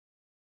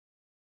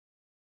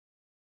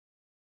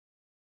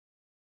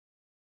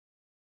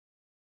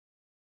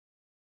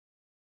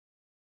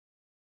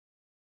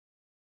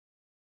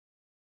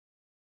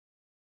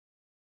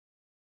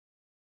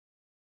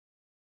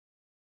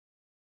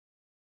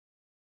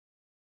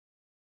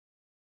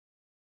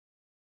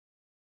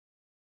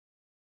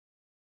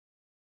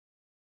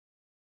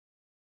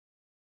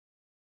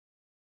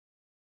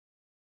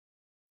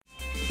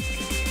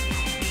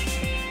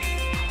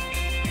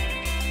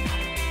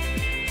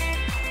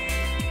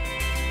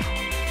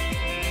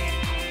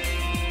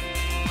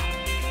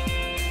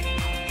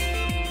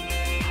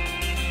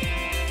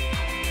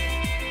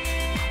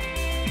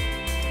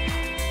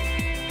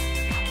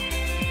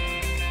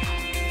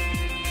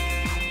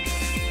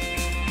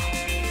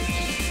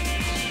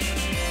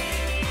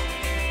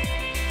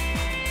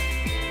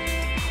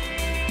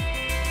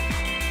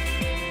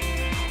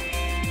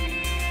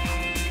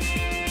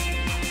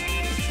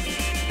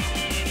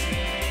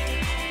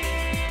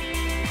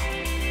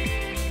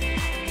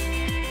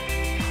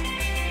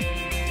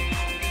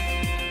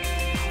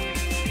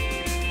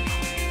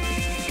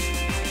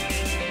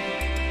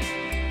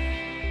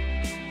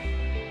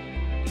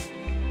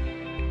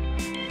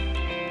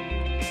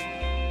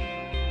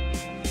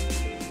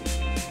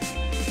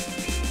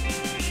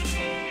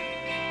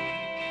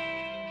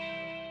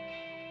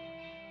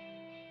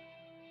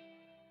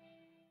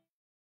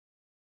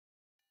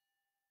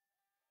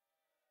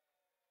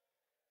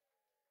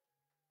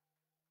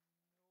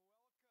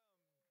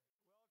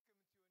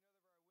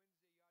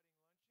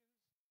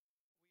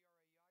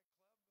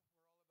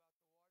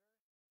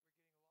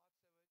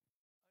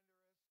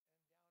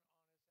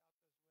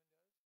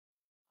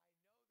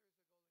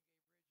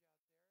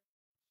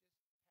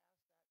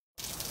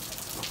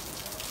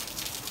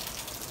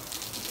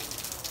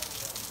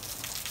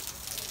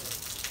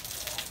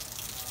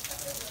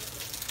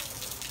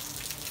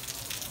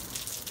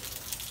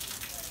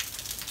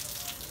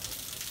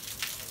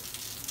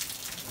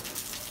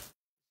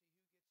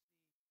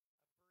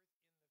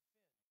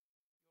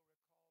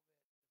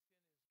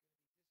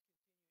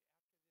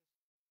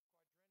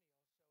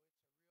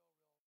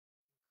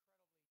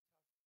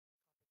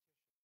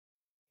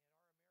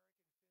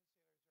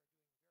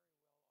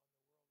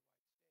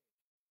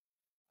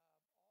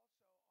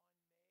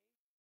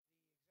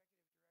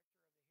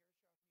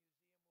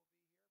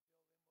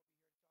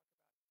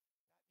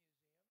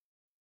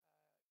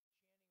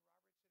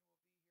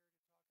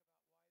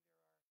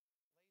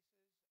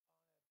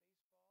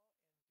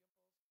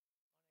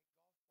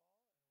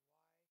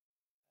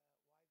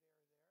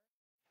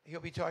He'll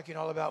be talking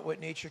all about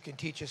what nature can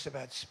teach us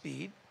about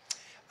speed.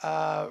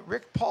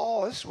 Rick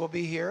Paulus will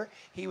be here.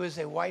 He was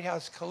a White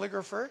House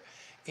calligrapher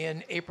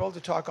in April to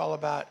talk all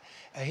about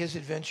his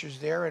adventures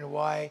there and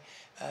why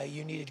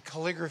you needed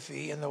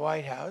calligraphy in the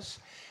White House.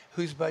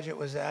 Whose budget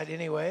was that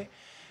anyway?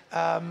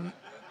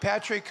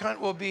 Patrick Hunt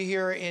will be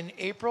here in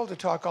April to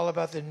talk all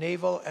about the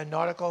naval and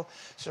nautical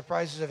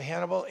surprises of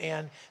Hannibal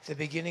and the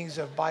beginnings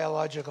of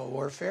biological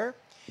warfare.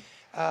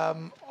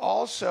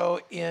 Also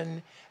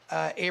in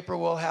April,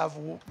 we'll have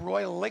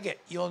Roy Liggett.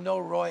 You'll know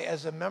Roy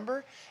as a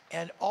member.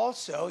 And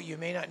also, you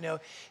may not know,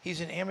 he's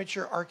an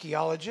amateur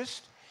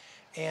archaeologist.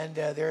 And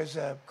there's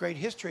a great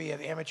history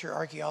of amateur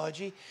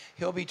archaeology.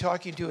 He'll be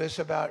talking to us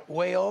about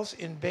whales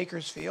in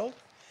Bakersfield.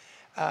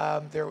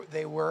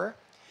 They were.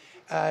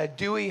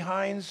 Dewey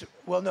Hines,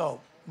 well,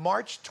 no,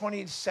 March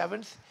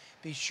 27th.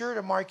 Be sure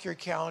to mark your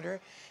calendar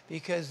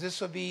because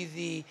this will be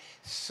the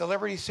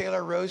Celebrity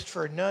Sailor Roast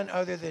for none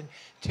other than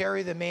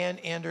Terry the Man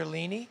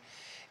Anderlini.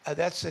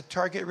 That's a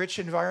target-rich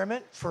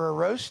environment for a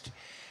roast.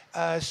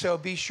 So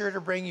be sure to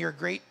bring your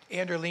great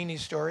Anderlini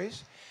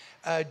stories.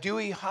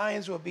 Dewey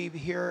Hines will be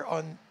here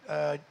on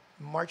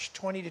March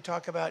 20 to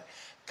talk about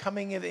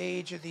coming of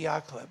age at the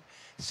yacht club,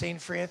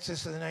 St.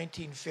 Francis of the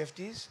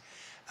 1950s.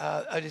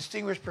 A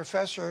distinguished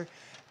professor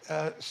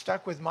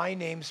stuck with my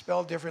name,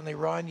 spelled differently,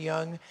 Ron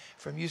Young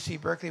from UC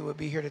Berkeley, will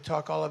be here to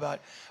talk all about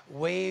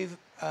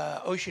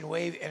ocean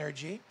wave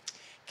energy.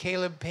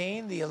 Caleb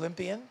Payne, the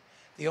Olympian,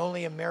 the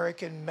only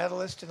American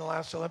medalist in the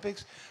last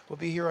Olympics, will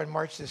be here on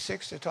March the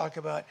 6th to talk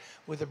about,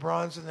 with the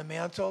bronze in the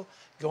mantle,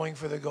 going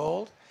for the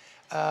gold.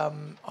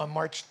 On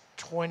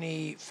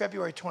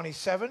February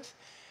 27th,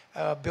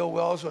 Bill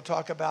Wells will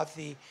talk about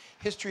the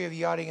history of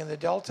yachting in the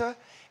Delta.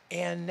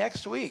 And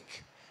next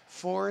week,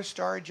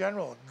 four-star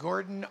General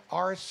Gordon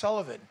R.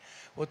 Sullivan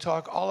will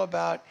talk all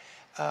about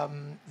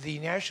the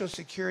national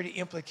security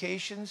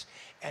implications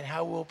and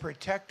how we'll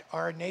protect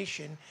our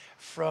nation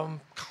from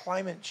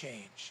climate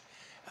change.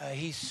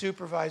 He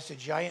supervised a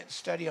giant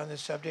study on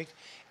this subject,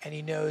 and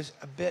he knows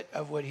a bit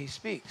of what he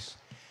speaks.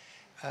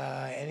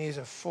 And he's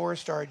a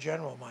four-star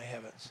general, my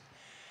heavens.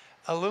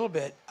 A little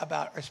bit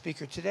about our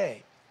speaker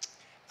today.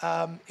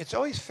 It's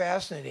always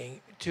fascinating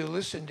to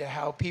listen to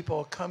how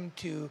people come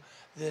to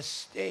this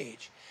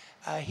stage.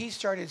 He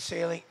started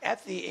sailing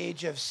at the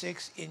age of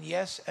 6 in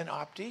an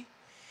Opti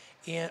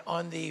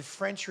on the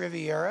French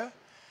Riviera.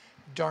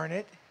 Darn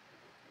it.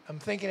 I'm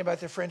thinking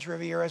about the French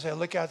Riviera as I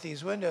look out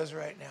these windows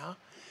right now.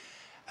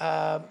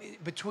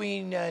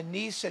 Between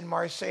Nice and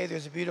Marseille,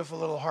 there's a beautiful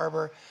little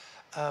harbor,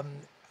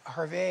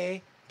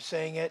 Harvey,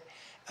 saying it.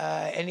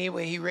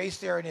 Anyway, he raced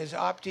there in his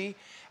Opti.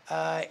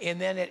 And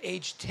then at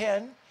age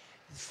 10,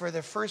 for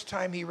the first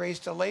time, he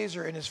raced a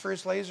laser in his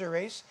first laser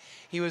race.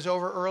 He was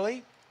over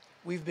early.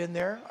 We've been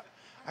there.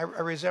 I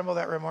resemble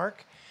that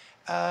remark.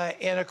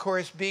 And of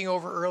course, being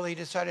over early, he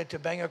decided to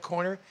bang a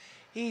corner.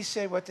 He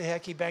said, what the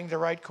heck, he banged the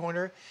right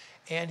corner.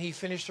 And he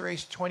finished the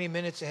race 20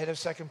 minutes ahead of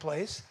second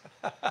place.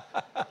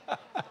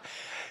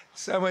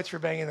 So much for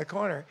banging the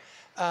corner.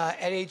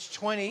 At age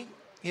 20,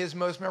 his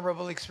most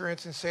memorable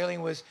experience in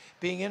sailing was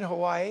being in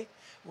Hawaii,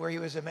 where he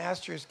was a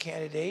master's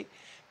candidate.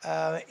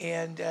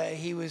 And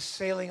he was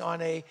sailing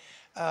on a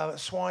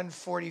Swan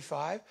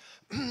 45.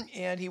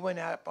 And he went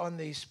up on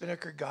the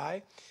spinnaker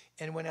guy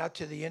and went out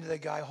to the end of the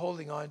guy,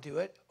 holding on to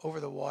it over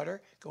the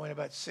water, going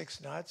about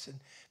 6 knots and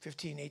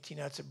 15, 18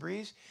 knots of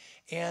breeze.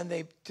 And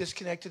they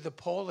disconnected the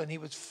pole, and he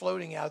was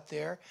floating out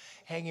there,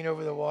 hanging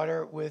over the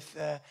water with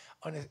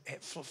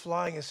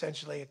flying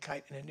essentially a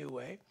kite in a new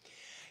way.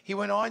 He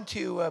went on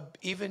to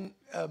even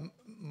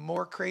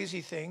more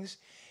crazy things.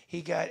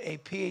 He got a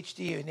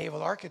PhD in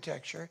naval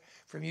architecture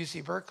from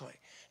UC Berkeley.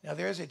 Now,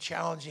 there's a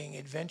challenging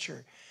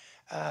adventure.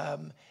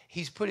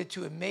 He's put it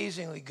to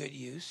amazingly good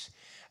use.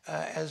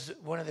 As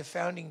one of the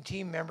founding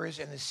team members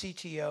and the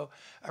CTO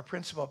of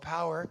Principal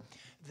Power,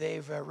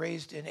 they've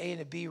raised an A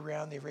and a B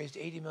round. They've raised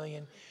 $80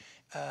 million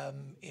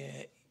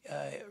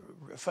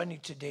funding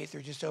to date.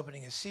 They're just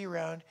opening a C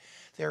round.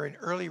 They're in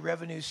early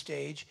revenue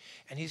stage,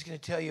 and he's going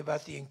to tell you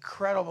about the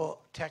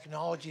incredible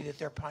technology that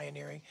they're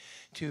pioneering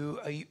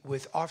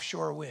with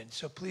offshore wind.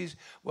 So please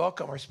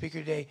welcome our speaker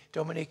today,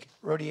 Dominique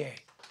Roddier.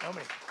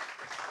 Dominique.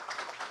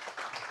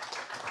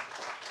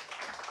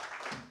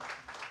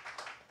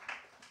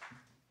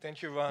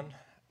 Thank you, Ron.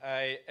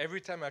 Every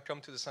time I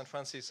come to the San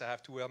Francisco, I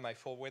have to wear my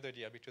fall weather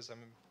gear because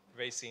I'm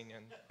racing.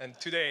 And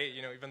today,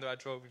 even though I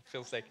drove, it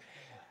feels like,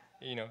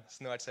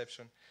 it's no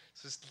exception.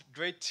 So it's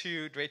great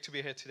to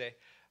be here today.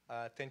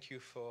 Thank you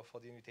for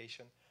the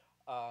invitation.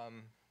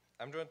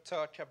 I'm going to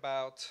talk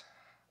about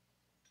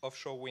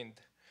offshore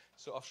wind.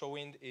 So offshore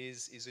wind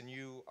is a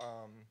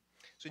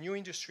new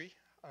industry.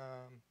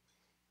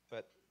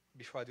 But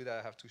before I do that,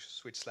 I have to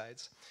switch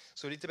slides.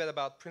 So a little bit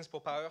about Principal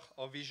Power,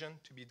 our vision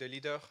to be the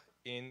leader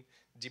in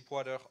deep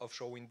water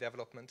offshore wind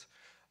development.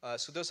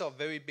 So those are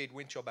very big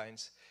wind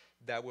turbines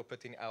that we're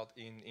putting out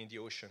in the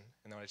ocean,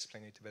 and I'll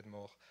explain it a bit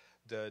more,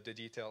 the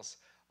details.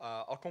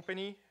 Our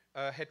company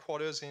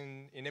headquarters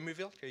in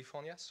Emeryville,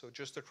 California, so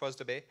just across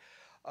the bay.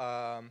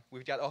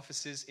 We've got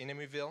offices in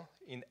Emeryville,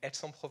 in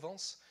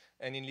Aix-en-Provence,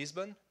 and in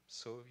Lisbon.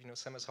 So,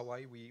 same as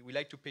Hawaii, we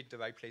like to pick the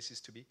right places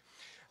to be.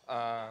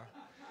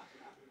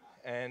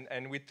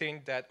 And we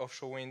think that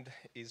offshore wind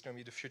is going to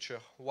be the future.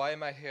 Why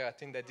am I here? I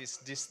think that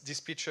this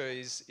picture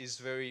is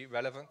very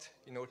relevant.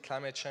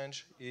 Climate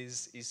change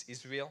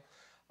is real.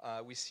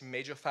 We see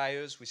major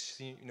fires. We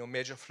see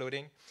major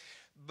flooding.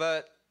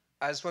 But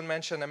as one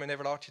mentioned, I'm a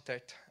naval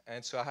architect,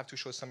 and so I have to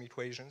show some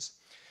equations.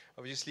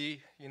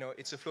 Obviously,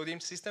 it's a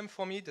floating system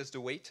for me. There's the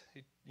weight,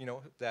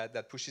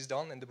 that pushes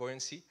down, and the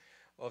buoyancy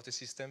of the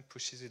system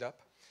pushes it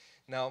up.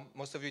 Now,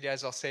 most of you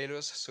guys are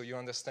sailors, so you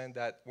understand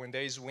that when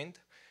there is wind,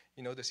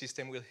 the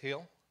system will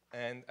heal,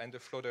 and the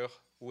floater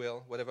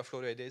will, whatever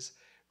floater it is,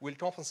 will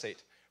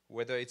compensate,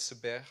 whether it's a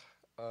bear,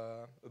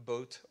 a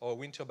boat, or a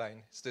wind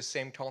turbine. It's the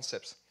same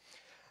concepts.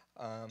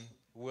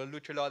 We'll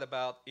look a lot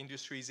about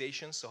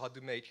industrialization, so how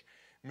to make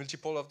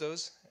multiple of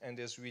those, and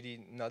there's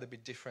really not a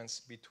big difference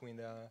between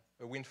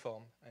a wind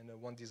farm and a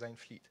one design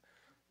fleet,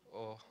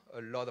 or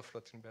a lot of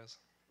floating bears.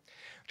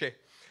 Okay,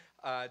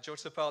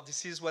 jokes apart,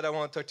 this is what I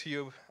want to talk to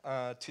you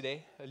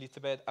today, a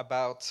little bit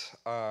about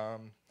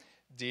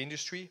the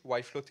industry,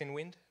 why floating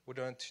wind. We're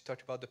going to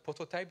talk about the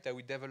prototype that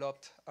we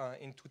developed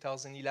in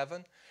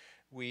 2011.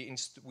 We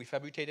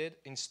fabricated,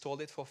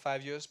 installed it for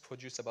 5 years,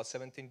 produced about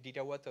 17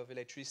 gigawatt of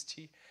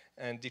electricity,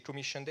 and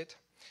decommissioned it.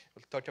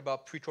 We'll talk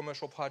about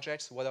pre-commercial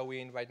projects, what are we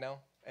in right now,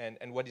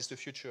 and what is the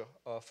future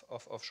of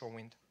offshore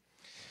wind.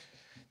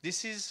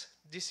 This is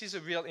a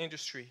real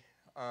industry.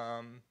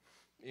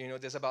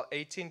 There's about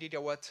 18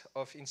 gigawatt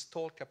of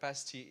installed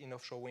capacity in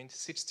offshore wind.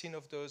 16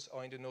 of those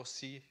are in the North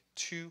Sea,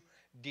 2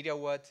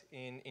 gigawatt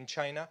in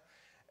China,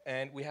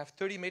 and we have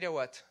 30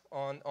 megawatt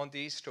on the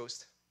East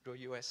Coast, the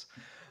US.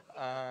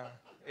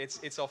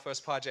 It's our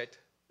first project.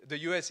 The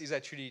US is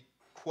actually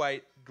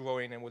quite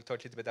growing, and we'll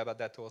talk a little bit about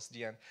that towards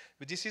the end.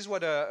 But this is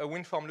what a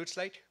wind farm looks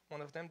like,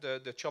 one of them.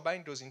 The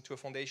turbine goes into a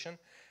foundation,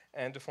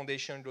 and the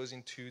foundation goes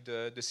into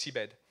the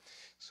seabed.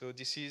 So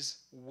this is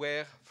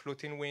where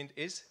floating wind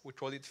is. We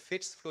call it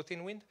fixed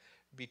floating wind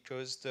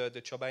because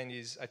the turbine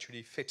is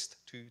actually fixed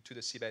to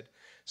the seabed.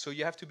 So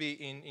you have to be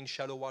in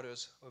shallow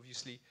waters,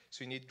 obviously.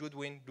 So you need good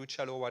wind, good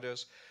shallow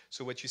waters.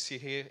 So what you see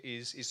here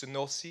is the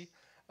North Sea,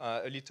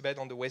 a little bit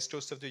on the west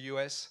coast of the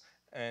US,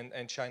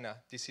 and China.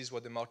 This is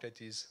what the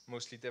market is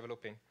mostly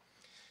developing.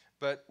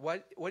 But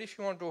what if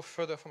you want to go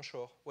further from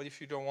shore? What if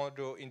you don't want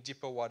to go in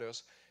deeper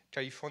waters?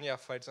 California,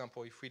 for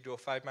example, if we go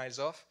 5 miles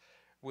off,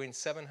 we're in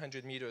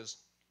 700 meters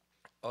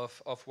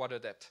of water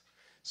depth.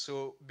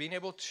 So being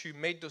able to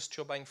make those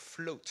turbines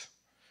float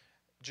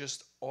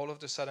just all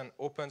of a sudden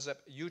opens up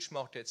huge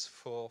markets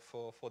for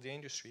the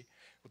industry.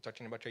 We're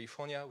talking about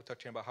California, we're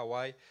talking about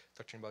Hawaii,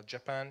 we're talking about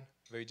Japan,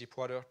 very deep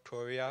water,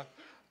 Korea,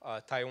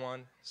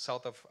 Taiwan,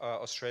 south of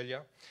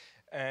Australia.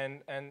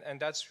 And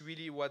that's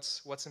really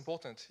what's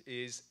important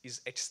is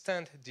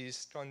extend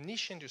this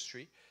niche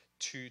industry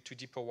to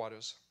deeper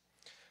waters.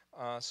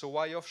 So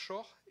why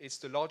offshore? It's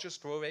the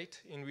largest growth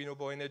rate in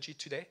renewable energy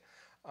today.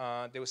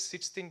 There was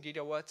 16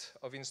 gigawatt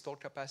of installed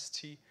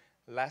capacity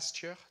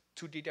last year.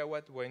 2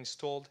 gigawatt were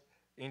installed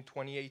in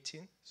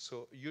 2018.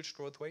 So huge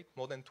growth rate,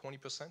 more than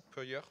 20%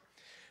 per year.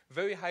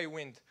 Very high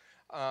wind.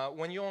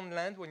 When you're on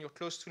land, when you're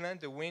close to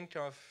land, the wind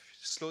kind of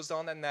slows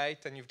down at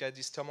night, and you've got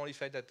this thermal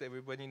effect that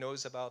everybody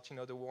knows about,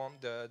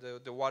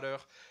 the water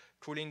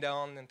cooling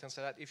down and things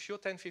like that. If you're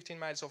 10, 15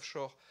 miles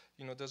offshore,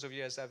 those of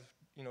you guys have,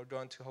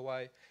 gone to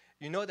Hawaii,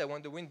 you know that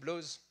when the wind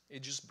blows,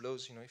 it just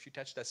blows. If you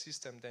touch that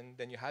system,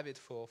 then you have it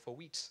for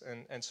weeks.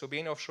 And so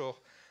being offshore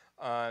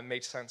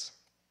makes sense.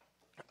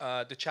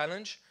 The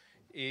challenge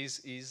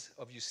is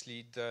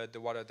obviously the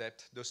water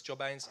depth. Those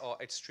turbines are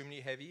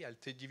extremely heavy. I'll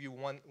give you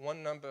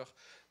one number.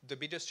 The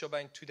biggest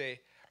turbine today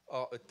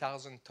are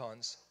 1,000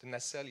 tons. The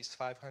nacelle is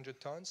 500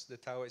 tons. The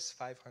tower is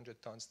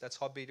 500 tons. That's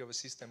how big of a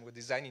system we're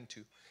designing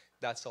to.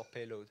 That's our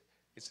payload.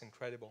 It's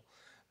incredible.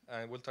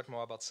 And we'll talk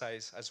more about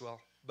size as well.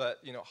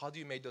 But how do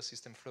you make those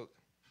systems float?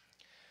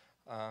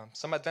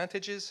 Some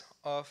advantages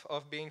of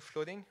being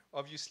floating,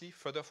 obviously,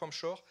 further from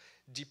shore,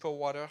 deeper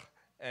water,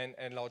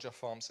 and larger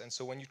farms. And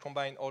so when you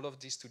combine all of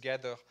this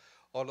together,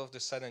 all of a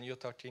sudden you're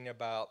talking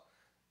about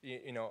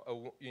a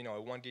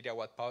 1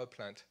 gigawatt power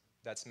plant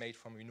that's made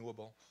from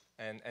renewable.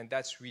 And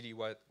that's really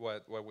what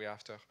we're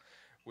after.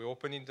 We're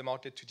opening the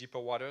market to deeper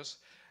waters,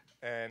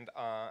 so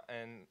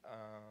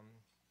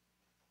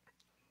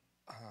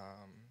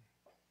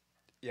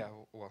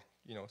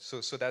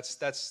that's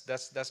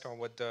kind of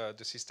what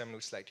the system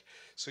looks like.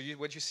 So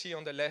what you see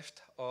on the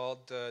left are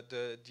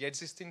the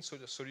existing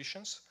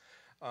solutions.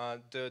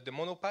 The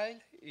monopile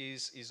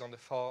is on the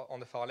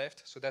far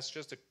left. So that's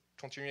just the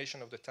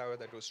continuation of the tower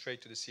that goes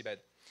straight to the seabed.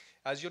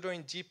 As you're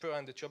going deeper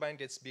and the turbine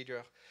gets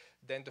bigger,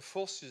 then the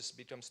forces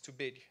becomes too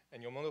big,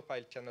 and your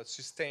monopile cannot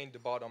sustain the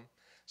bottom.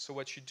 So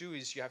what you do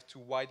is you have to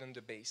widen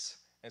the base.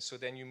 And so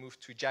then you move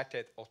to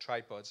jacket or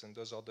tripods, and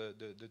those are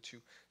the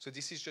two. So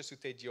this is just to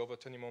take the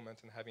overturning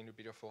moment and having a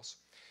bigger force.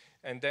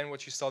 And then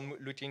what you start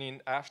looking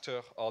in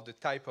after are the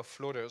type of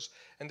floaters.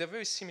 And they're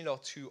very similar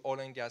to oil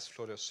and gas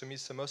floaters.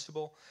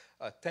 Semi-submersible,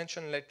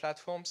 tension-led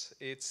platforms.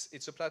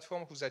 It's a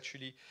platform who's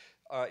actually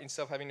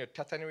instead of having a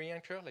catenary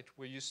anchor like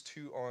we're used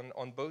to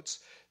on boats,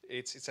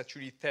 it's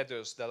actually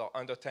tethers that are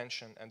under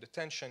tension, and the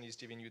tension is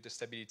giving you the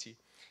stability.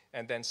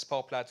 And then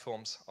spar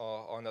platforms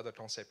are another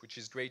concept, which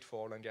is great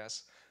for oil and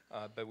gas,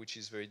 but which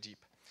is very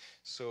deep.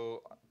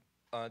 So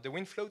the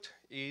WindFloat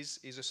is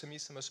a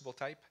semi-submersible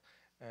type,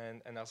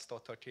 and I'll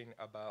start talking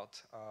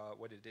about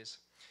what it is.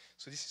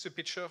 So this is a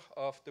picture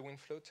of the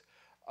WindFloat.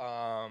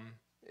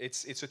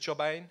 It's a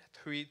turbine,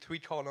 three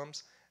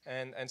columns,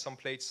 and some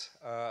plates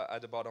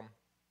at the bottom.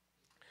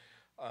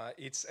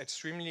 It's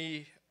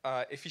extremely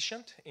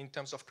efficient in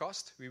terms of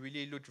cost. We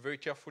really looked very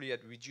carefully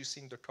at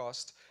reducing the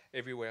cost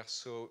everywhere.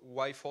 So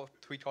why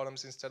 3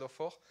 columns instead of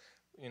 4?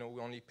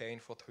 We're only paying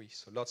for 3,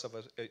 so lots of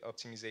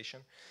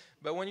optimization.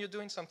 But when you're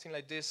doing something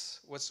like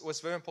this, what's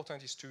very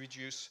important is to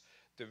reduce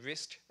the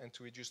risk and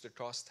to reduce the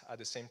cost at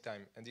the same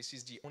time. And this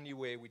is the only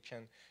way we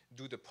can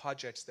do the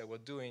projects that we're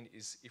doing,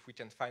 is if we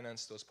can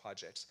finance those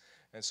projects.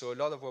 And so a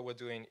lot of what we're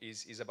doing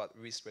is about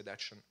risk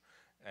reduction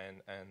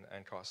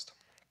and cost.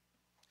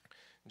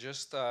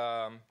 Just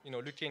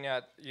looking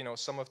at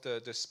some of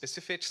the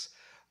specifics.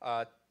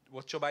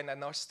 We're turbine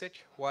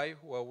agnostic. Why?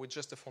 Well, we're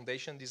just a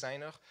foundation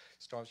designer.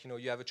 So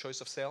you have a choice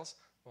of cells.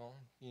 Well,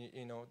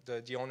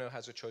 the owner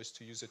has a choice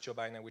to use a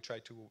turbine, and we try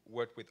to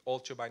work with all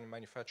turbine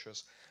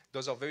manufacturers.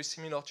 Those are very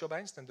similar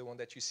turbines than the one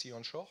that you see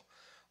onshore.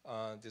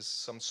 There's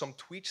some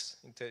tweaks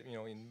in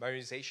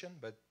marinization,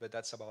 but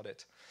that's about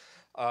it.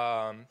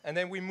 And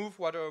then we move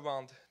water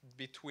around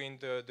between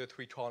the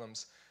 3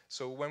 columns.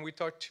 So when we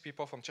talk to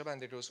people from turbine,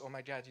 they go, "Oh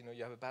my God,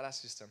 you have a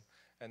ballast system."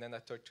 And then I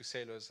talk to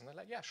sailors, and they're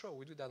like, "Yeah, sure,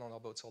 we do that on our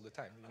boats all the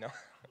time."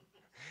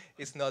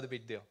 It's not a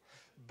big deal.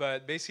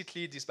 But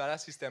basically, this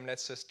ballast system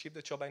lets us keep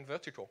the turbine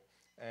vertical.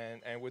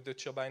 And with the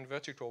turbine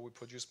vertical, we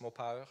produce more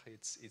power.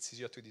 It's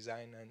easier to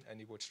design,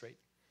 and it works great.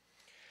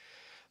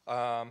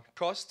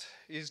 Cost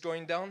is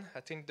going down.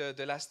 I think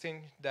the last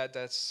thing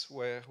that's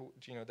where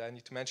that I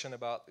need to mention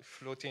about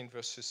floating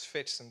versus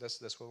fixed, and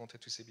that's what I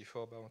wanted to say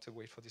before, but I want to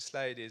wait for this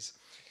slide, is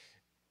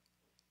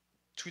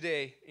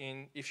today,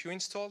 if you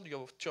install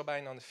your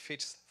turbine on a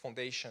fixed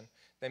foundation,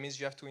 that means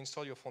you have to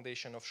install your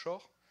foundation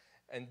offshore,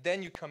 and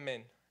then you come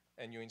in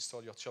and you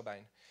install your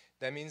turbine.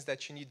 That means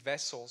that you need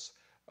vessels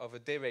of a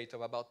day rate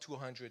of about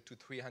 $200,000 to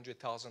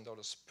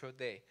 $300,000 per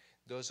day.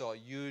 Those are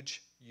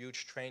huge,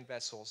 huge trained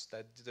vessels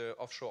that the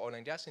offshore oil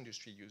and gas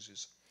industry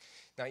uses.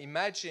 Now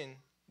imagine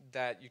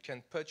that you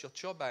can put your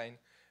turbine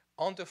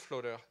on the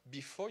floater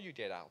before you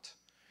get out.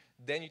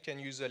 Then you can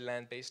use a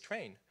land-based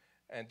train.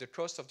 And the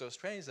cost of those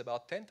trains is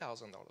about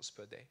 $10,000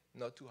 per day,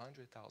 not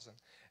 $200,000.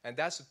 And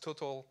that's a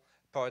total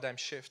paradigm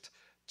shift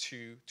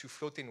to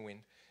floating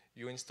wind.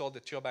 You install the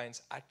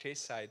turbines at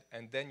quayside,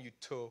 and then you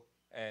tow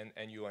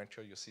and you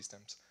anchor your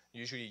systems.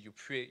 Usually you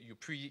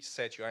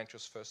preset your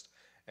anchors first,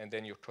 and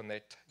then you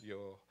connect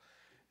your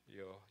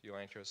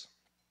anchors.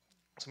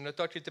 So I'm going to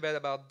talk a little bit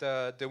about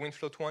the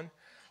WindFloat one.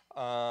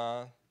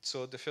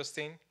 So the first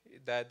thing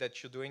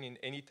that you're doing in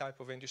any type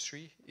of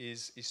industry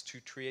is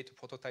to create a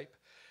prototype.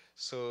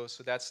 So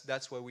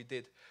that's what we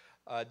did.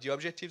 The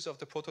objectives of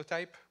the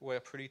prototype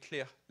were pretty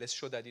clear. Let's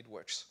show that it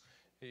works.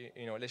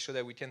 Let's show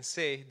that we can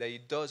say that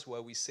it does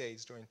what we say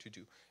it's going to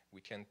do.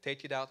 We can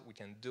take it out, we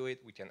can do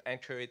it, we can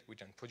anchor it, we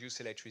can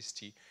produce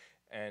electricity,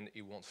 and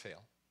it won't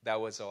fail. That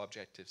was our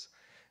objectives.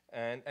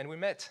 And we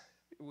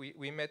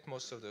met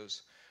most of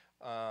those.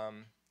 I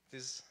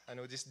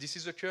know this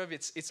is a curve.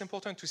 It's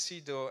important to see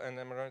though, and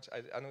I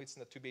know it's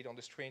not too big on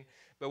the screen,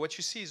 but what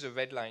you see is a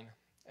red line.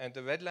 And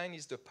the red line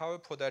is the power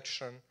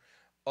production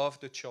of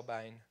the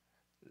turbine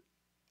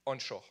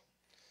onshore.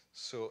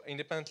 So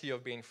independently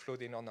of being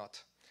floating or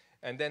not.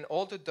 And then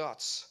all the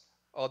dots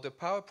are the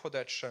power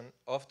production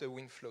of the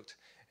WindFloat.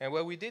 And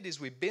what we did is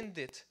we binned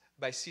it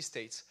by sea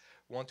states,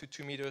 1 to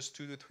 2 meters,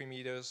 2 to 3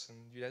 meters, and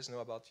you guys know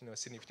about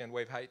significant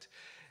wave height.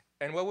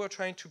 And what we're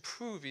trying to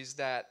prove is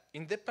that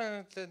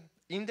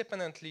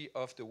independently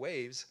of the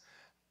waves,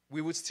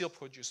 we would still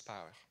produce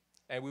power.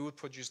 And we would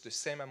produce the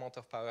same amount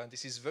of power. And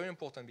this is very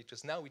important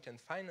because now we can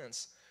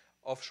finance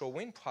offshore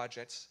wind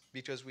projects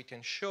because we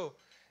can show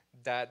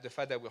that the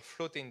fact that we're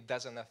floating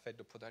doesn't affect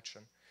the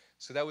production.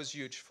 So that was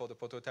huge for the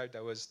prototype.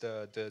 That was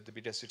the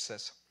biggest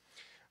success.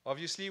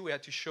 Obviously, we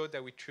had to show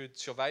that we could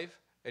survive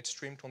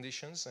extreme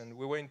conditions. And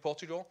we were in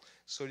Portugal,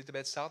 so a little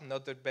bit south,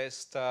 not the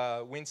best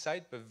wind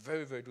site, but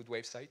very, very good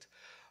wave site.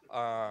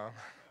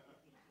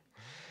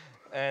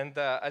 And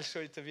I'll show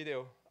you the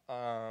video.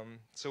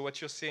 So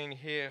what you're seeing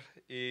here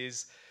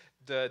is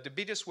the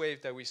biggest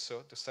wave that we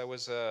saw. That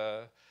was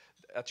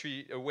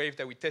actually a wave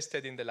that we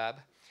tested in the lab.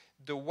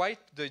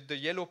 The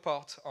yellow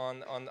part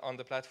on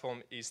the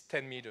platform is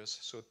 10 meters,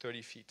 so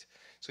 30 feet.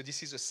 So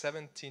this is a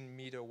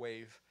 17-meter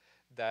wave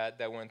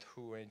that went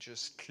through and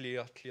just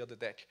cleared the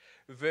deck.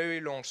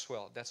 Very long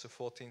swell. That's a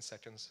 14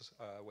 seconds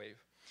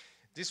wave.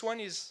 This one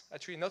is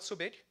actually not so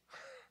big,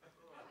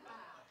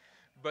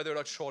 but a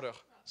lot shorter.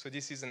 So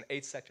this is an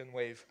 8-second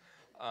wave.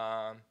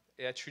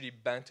 It actually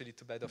bent a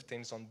little bit of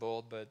things on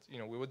board, but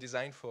we were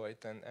designed for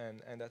it,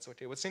 and that's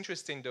okay. What's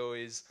interesting though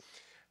is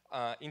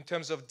in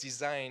terms of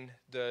design,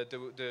 the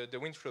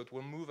WindFloat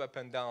will move up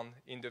and down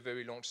in the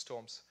very long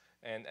storms,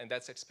 and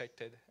that's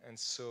expected. And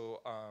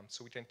so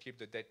so we can keep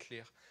the deck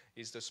clear.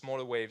 Is the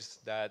smaller waves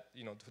that,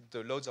 you know,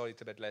 the loads are a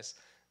little bit less,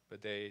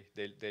 but they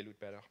look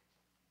better.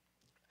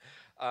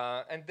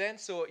 And then,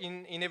 so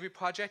in every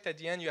project, at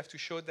the end, you have to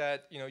show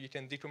that, you know, you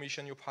can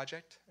decommission your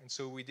project. And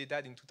so we did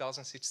that in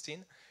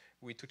 2016.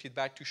 We took it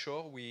back to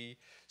shore. We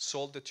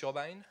sold the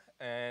turbine,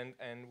 and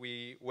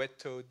we wet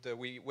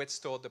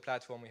stored the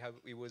platform.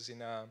 It was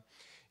in a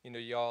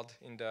yard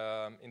in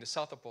the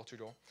south of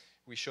Portugal.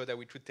 We showed that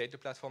we could take the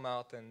platform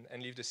out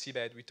and leave the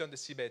seabed, return the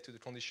seabed to the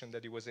condition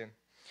that it was in.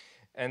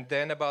 And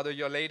then about a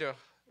year later,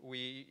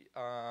 we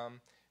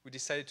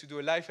decided to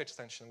do a life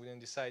extension. We didn't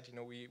decide, you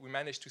know, we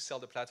managed to sell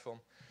the platform.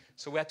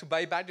 So we had to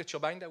buy back the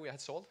turbine that we had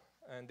sold,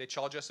 and they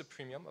charged us a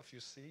premium,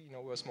 obviously, you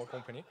know, we're a small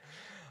company.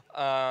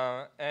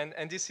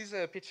 And this is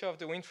a picture of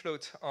the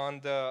WindFloat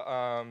on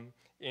the,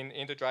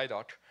 in the dry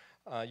dock.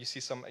 You see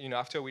some, you know,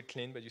 after we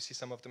cleaned, but you see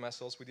some of the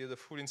muscles. We did a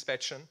full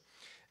inspection,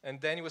 and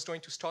then it was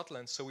going to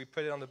Scotland, so we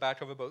put it on the back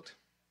of a boat.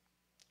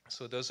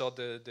 So those are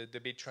the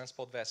big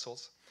transport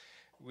vessels.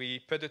 We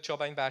put the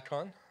turbine back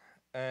on,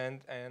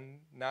 and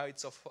now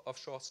it's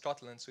offshore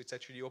Scotland, so it's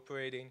actually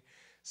operating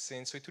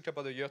since, so it took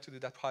about a year to do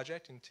that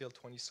project until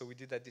so we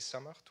did that this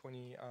summer,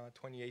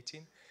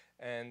 2018.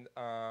 And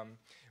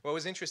what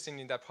was interesting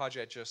in that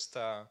project, just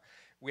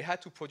we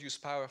had to produce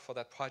power for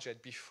that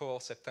project before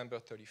September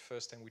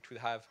 31st, and we could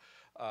have,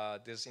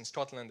 in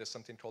Scotland, there's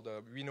something called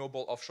a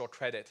renewable offshore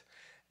credit.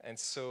 And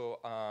so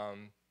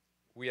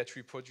we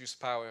actually produced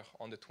power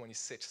on the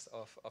 26th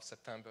of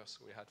September,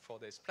 so we had 4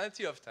 days.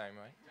 Plenty of time,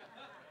 right?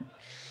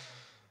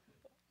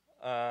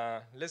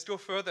 Let's go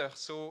further.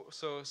 So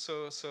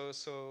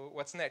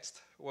what's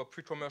next? Well,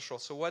 pre-commercial.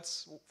 So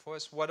for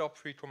us, what are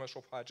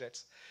pre-commercial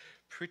projects?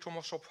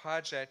 Pre-commercial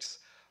projects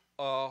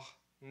are,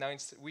 now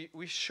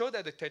we show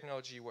that the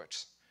technology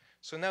works.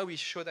 So now we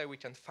show that we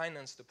can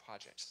finance the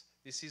projects.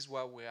 This is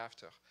what we're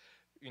after.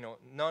 You know,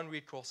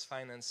 non-recourse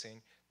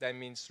financing. That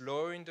means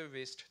lowering the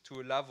risk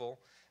to a level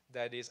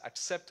that is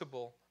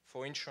acceptable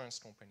for insurance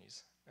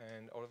companies.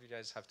 And all of you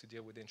guys have to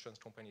deal with insurance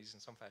companies in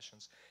some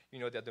fashions. You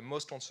know, they're the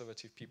most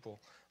conservative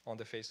people on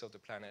the face of the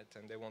planet,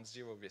 and they want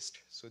zero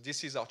risk. So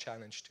this is our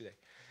challenge today.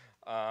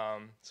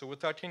 So we're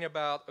talking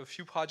about a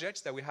few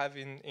projects that we have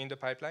in the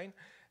pipeline.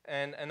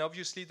 And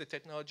obviously, the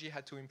technology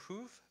had to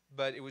improve,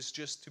 but it was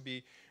just to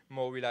be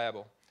more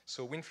reliable.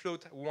 So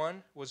WindFloat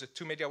 1 was a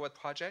 2 megawatt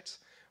project.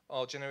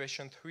 Our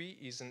generation 3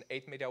 is an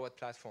 8 megawatt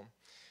platform.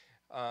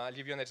 I'll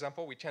give you an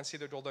example. We can't see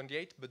the Golden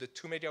Gate, but the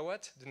 2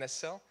 megawatt, the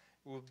nacelle,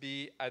 will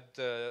be at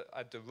the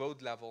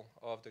road level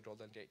of the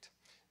Golden Gate.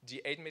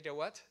 The 8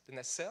 megawatt, the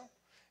nacelle,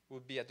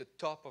 will be at the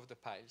top of the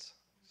piles.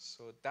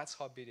 So that's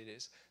how big it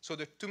is. So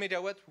the 2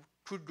 megawatt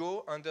could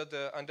go under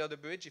the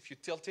bridge if you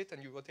tilt it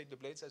and you rotate the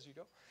blades as you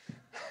go.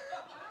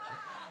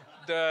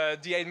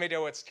 The 8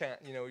 megawatts can't.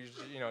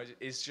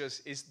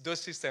 Those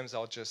systems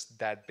are just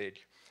that big.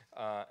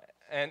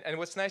 And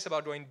what's nice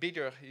about going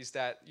bigger is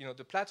that, you know,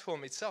 the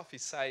platform itself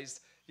is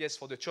sized, yes,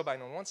 for the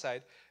turbine on one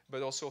side,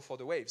 but also for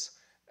the waves.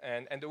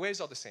 And the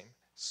waves are the same.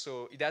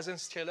 So it doesn't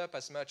scale up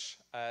as much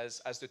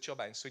as the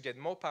turbine. So you get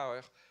more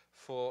power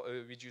for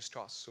a reduced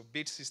cost. So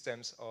big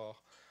systems are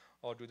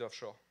good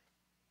offshore.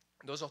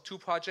 Those are 2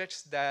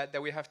 projects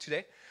that we have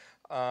today.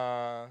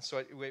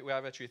 So we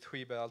have actually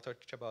 3, but I'll talk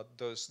about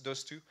those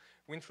 2.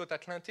 WindFloat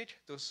Atlantic,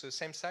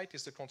 same site,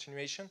 is the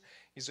continuation,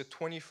 is a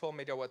 24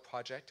 megawatt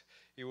project.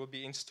 It will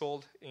be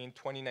installed in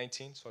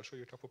 2019. So I'll show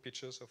you a couple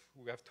pictures of,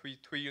 we have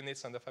three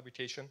units under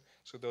fabrication.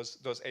 So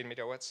those 8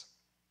 megawatts.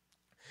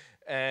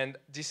 And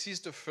this is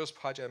the first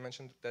project I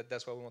mentioned,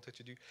 that's what we wanted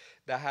to do,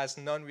 that has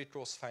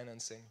non-recourse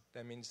financing.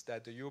 That means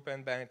that the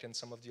European Bank and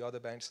some of the other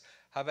banks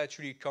have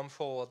actually come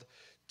forward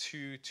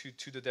to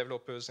the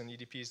developers and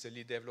EDPs, the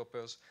lead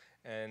developers,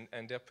 and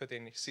they're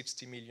putting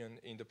 60 million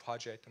in the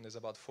project, and there's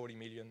about 40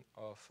 million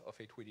of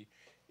equity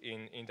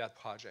in that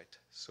project.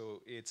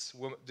 So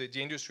the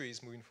industry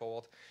is moving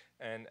forward,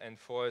 and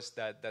for us,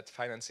 that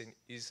financing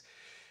is,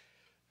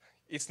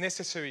 it's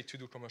necessary to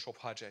do commercial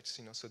projects,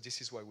 you know, so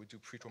this is why we do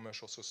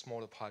pre-commercial, so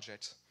smaller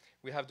projects.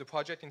 We have the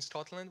project in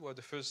Scotland where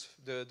the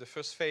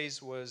first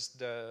phase was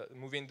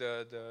moving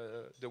the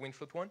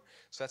WindFloat 1.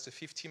 So that's a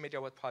 50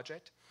 megawatt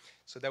project.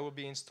 So that will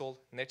be installed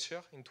next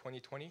year in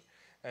 2020.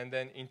 And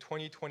then in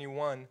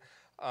 2021,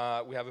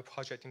 we have a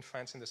project in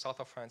France, in the south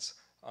of France,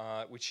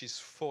 which is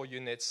 4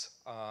 units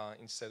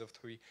instead of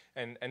 3.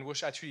 And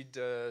which actually,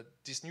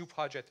 this new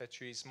project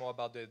actually is more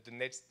about the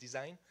next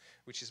design,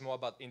 which is more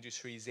about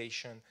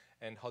industrialization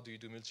and how do you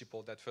do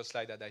multiple. That first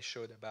slide that I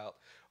showed about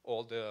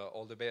all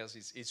the bears,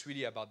 it's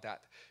really about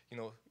that. You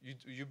know,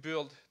 you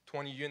build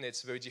 20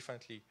 units very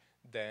differently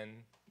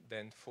than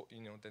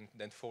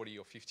 40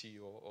 or 50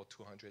 or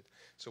 200.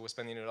 So we're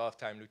spending a lot of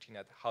time looking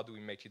at how do we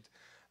make it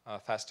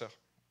faster.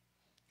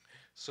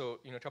 So,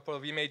 you know, a couple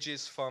of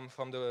images from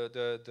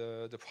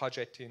the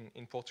project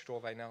in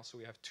Portugal right now. So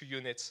we have 2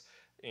 units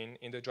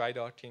in the dry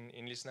dock in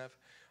Lisnave.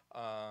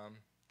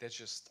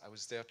 I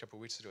was there a couple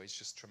of weeks ago. It's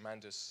just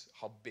tremendous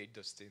how big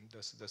those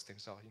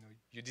things are.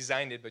 You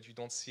design it, but you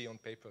don't see on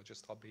paper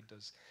just how big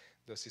those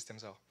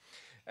systems are.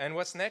 And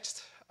what's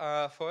next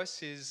for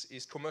us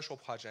is commercial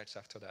projects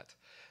after that.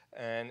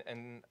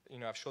 And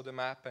I've showed the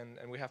map,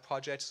 and we have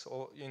projects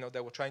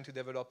that we're trying to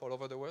develop all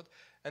over the world.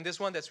 And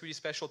there's one that's really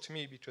special to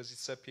me because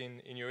it's up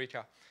in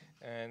Eureka,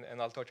 and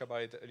I'll talk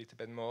about it a little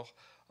bit more.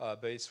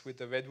 But it's with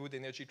the Redwood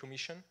Energy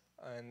Commission,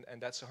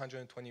 and that's a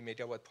 120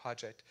 megawatt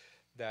project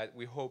that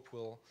we hope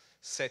will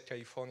set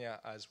California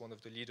as one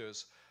of the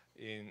leaders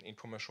in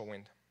commercial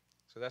wind.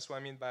 So that's what I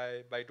mean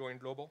by going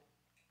global.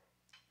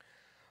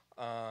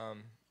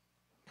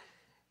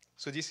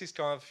 So this is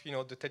kind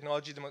of, the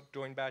technology,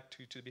 going back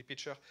to the big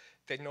picture,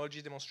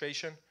 technology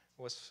demonstration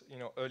was,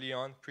 early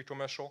on,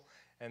 pre-commercial,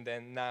 and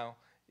then now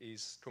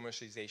is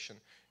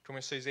commercialization.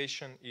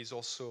 Commercialization is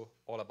also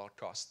all about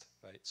cost,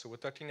 right? So we're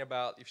talking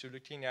about, if you're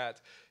looking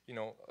at,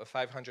 a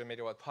 500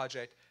 megawatt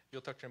project,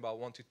 you're talking about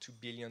 $1 to $2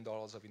 billion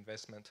of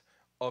investment.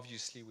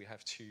 Obviously, we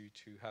have to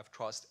have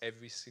crossed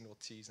every single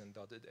T's and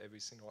dotted every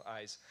single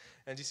I's.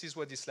 And this is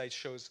what this slide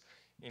shows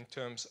in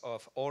terms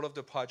of all of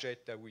the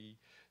projects that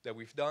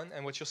we've done.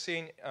 And what you're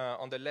seeing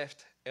on the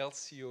left,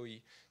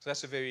 LCOE. So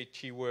that's a very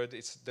key word.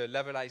 It's the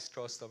levelized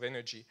cost of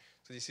energy.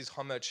 So this is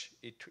how much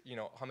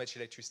how much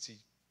electricity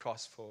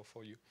costs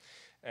for you.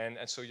 And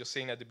so you're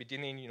seeing at the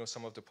beginning,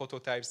 some of the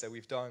prototypes that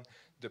we've done,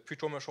 the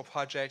pre-commercial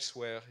projects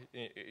where,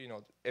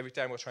 every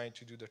time we're trying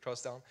to do the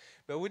cost down.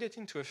 But we're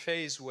getting to a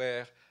phase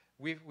where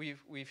we've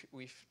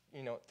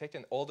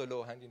taken all the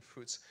low-hanging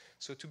fruits.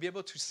 So to be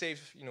able to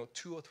save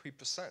 2 or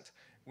 3%,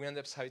 we end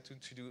up having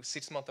to do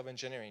 6 months of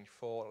engineering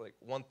for like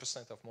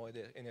 1% of more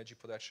energy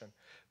production.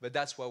 But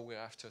that's what we're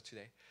after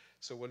today.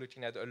 So we're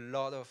looking at a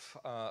lot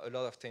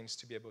of things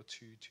to be able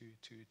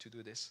to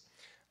do this.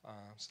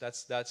 So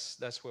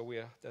that's where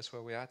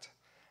we're at.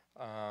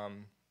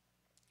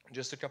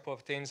 Just a couple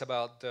of things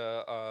about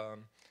the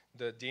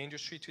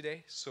industry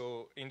today.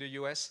 So in the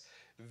U.S.,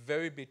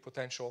 very big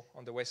potential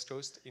on the West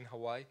Coast in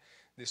Hawaii.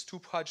 There's 2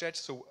 projects.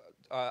 So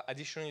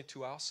additionally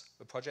to ours,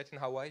 a project in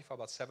Hawaii for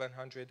about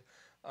 700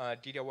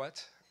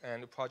 gigawatt,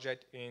 and a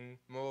project in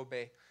Morro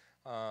Bay.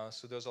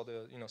 So those are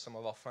some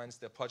of our friends,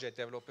 the project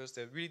developers.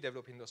 They're really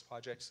developing those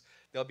projects.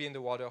 They'll be in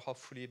the water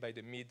hopefully by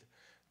the mid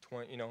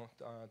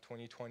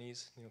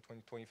 2020s,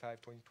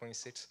 2025,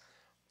 2026.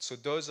 So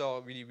those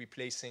are really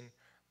replacing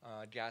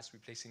gas,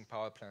 replacing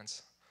power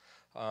plants.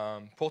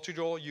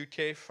 Portugal,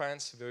 UK,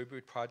 France, very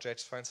big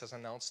projects. France has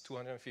announced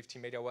 250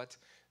 megawatt,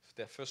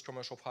 their first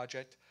commercial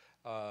project.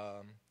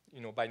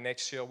 By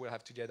next year, we'll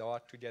have to get our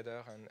act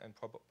together and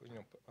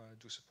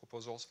do some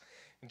proposals.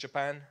 In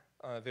Japan,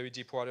 very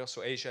deep water,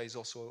 so Asia is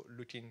also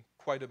looking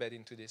quite a bit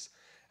into this.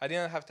 I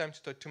didn't have time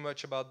to talk too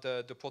much about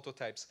the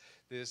prototypes.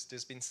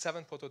 There's been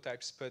 7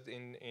 prototypes put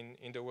in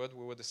the world.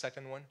 We were the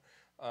second one.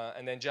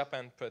 And then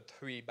Japan put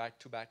 3 back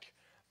to back.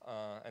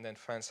 And then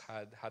France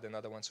had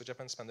another one. So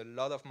Japan spent a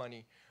lot of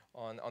money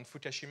on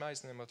Fukushima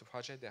is the name of the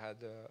project. They had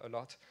a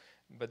lot.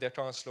 But they're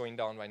kind of slowing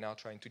down right now,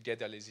 trying to get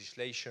their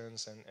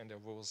legislations and their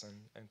rules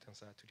and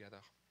things like that together.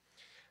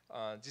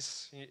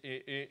 This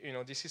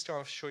is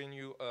kind of showing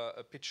you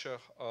a picture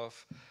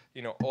of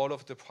all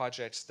of the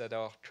projects that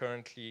are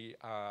currently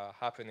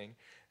happening,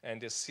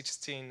 and there's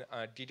 16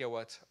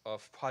 gigawatt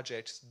of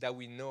projects that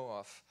we know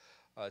of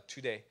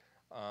today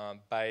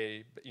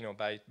by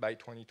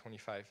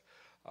 2025.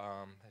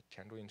 I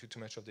can't go into too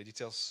much of the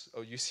details.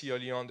 You see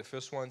early on the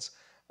first ones,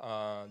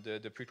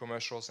 the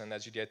pre-commercials, and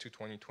as you get to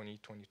 2020,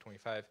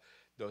 2025,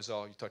 those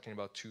are, you're talking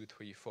about 200,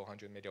 300,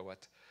 400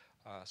 megawatt.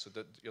 So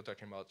that you're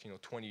talking about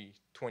 20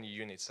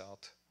 units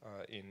out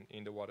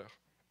in the water.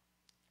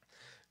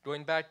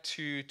 Going back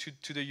to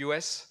the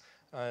US,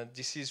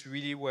 this is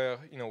really where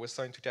we're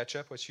starting to catch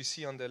up. What you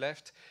see on the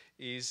left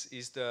is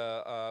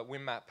the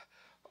wind map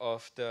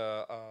of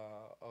the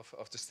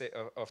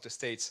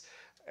states,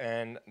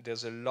 and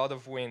there's a lot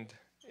of wind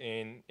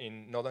in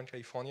Northern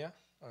California.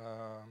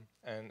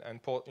 And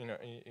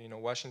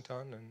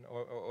Washington and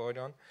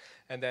Oregon,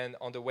 and then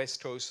on the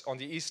West Coast, on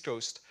the East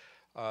Coast,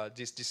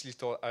 this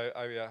little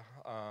area,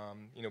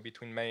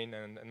 between Maine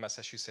and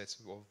Massachusetts,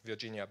 or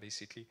Virginia,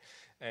 basically,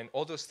 and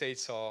all those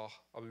states are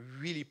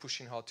really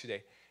pushing hard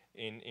today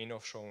in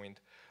offshore wind.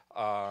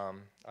 I'll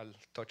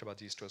talk about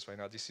these coasts right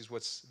now. This is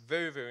what's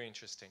very, very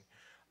interesting.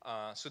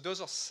 So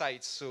those are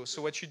sites.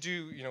 So what you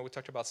do, we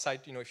talked about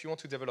site. If you want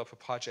to develop a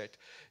project,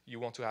 you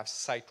want to have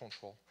site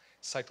control.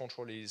 Site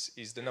control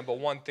is the number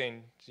one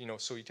thing,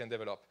 so you can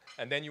develop.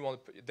 And then you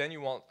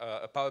want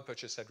a power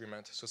purchase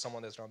agreement, so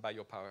someone that's going to buy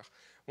your power.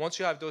 Once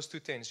you have those 2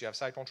 things, you have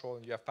site control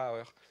and you have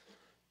power,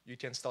 you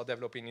can start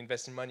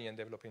investing money and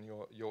developing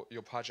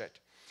your project.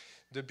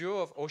 The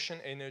Bureau of Ocean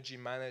Energy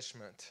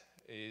Management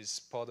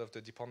is part of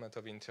the Department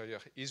of Interior,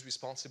 is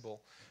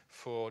responsible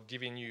for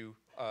giving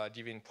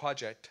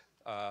project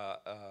a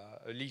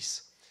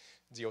lease,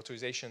 the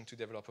authorization to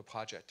develop a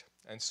project.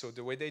 And so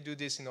the way they do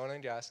this in oil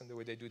and gas, and the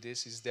way they do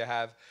this is they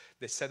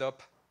set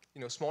up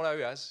small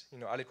areas,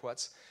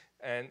 aliquots,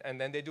 and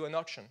then they do an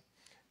auction.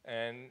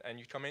 and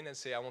you come in and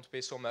say, I want to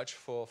pay so much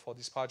for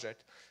this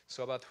project.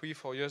 So about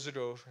 3-4 years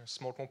ago, a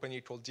small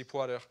company called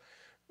Deepwater,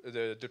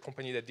 the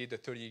company that did the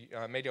 30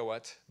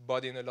 megawatt,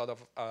 bought in a lot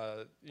of,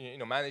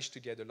 managed to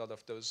get a lot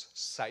of those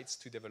sites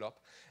to develop.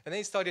 And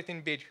then it started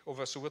in big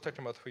over, so we're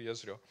talking about 3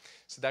 years ago.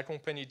 So that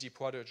company,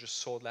 Deepwater, just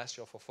sold last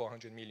year for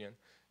 400 million,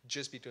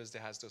 just because they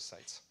has those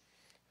sites.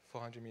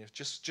 400 million,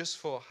 just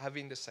for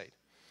having the site.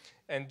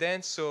 And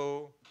then,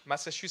 so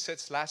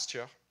Massachusetts last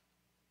year,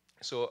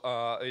 so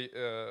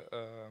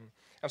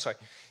I'm sorry,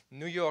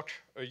 New York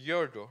a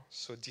year ago,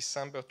 so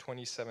December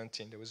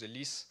 2017, there was a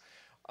lease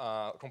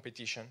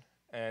competition.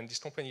 And this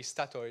company,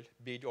 Statoil,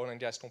 big oil and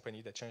gas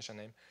company that changed their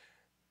name,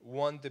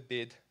 won the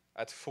bid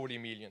at 40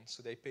 million.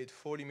 So they paid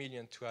 40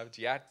 million to have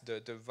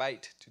the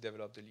right to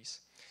develop the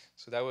lease.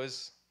 So that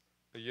was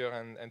a year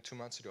and 2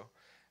 months ago.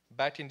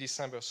 Back in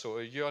December, so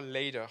a year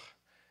later,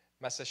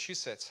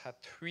 Massachusetts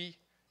had 3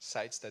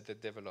 sites that they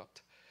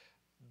developed.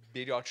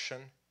 Big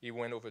auction, it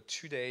went over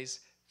 2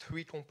 days.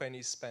 3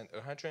 companies spent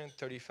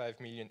 135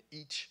 million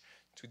each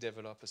to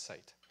develop a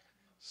site.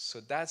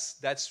 So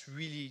that's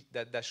really,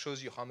 that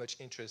shows you how much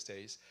interest there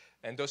is.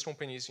 And those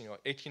companies,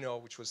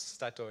 Equinor, which was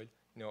Statoil,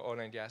 oil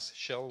and gas,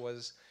 Shell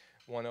was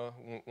one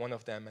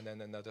of them, and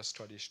then another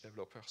Scottish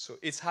developer. So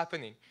it's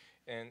happening,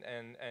 and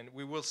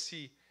we will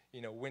see,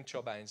 wind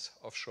turbines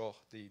offshore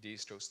the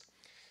East Coast.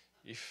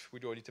 If we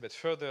go a little bit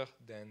further,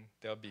 then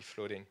they'll be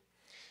floating.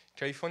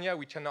 California,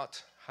 we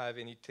cannot have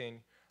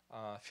anything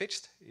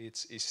fixed.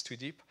 It's too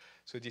deep.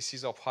 So this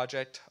is our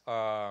project.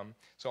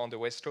 So on the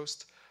West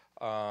Coast.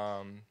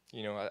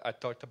 I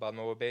talked about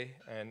Morro Bay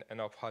and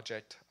our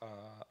project,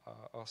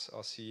 our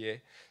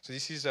CEA. So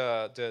this is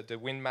the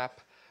wind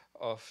map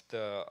of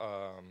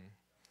the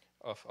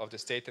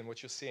state, and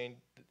what you're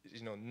seeing,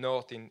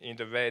 north in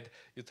the red,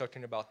 you're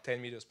talking about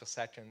 10 meters per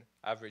second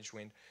average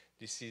wind.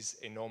 This is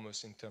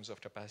enormous in terms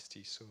of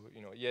capacity. So,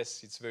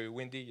 yes, it's very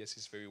windy. Yes,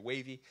 it's very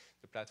wavy.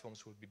 The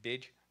platforms will be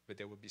big, but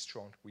they will be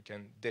strong. We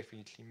can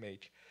definitely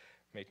make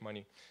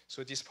money.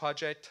 So this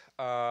project,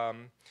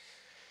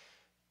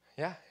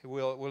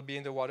 we'll be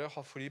in the water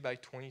hopefully by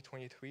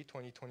 2023,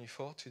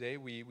 2024. Today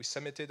we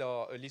submitted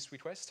our lease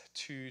request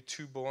to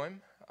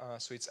BOEM,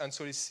 so it's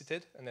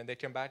unsolicited, and then they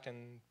came back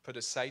and put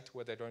a site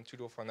where they're going to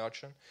go for an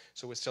auction.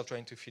 So we're still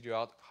trying to figure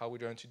out how we're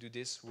going to do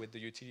this with the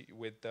utility,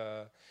 with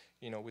the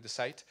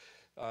site.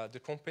 The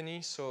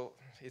company, so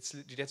it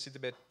gets a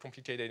little bit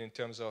complicated in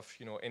terms of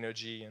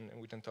energy, and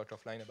we can talk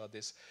offline about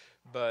this,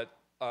 but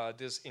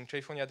in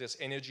California, there's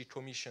energy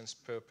commissions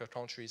per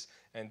countries,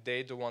 and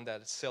they're the one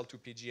that sell to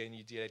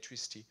PG&E the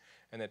electricity,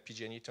 and then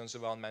PG&E turns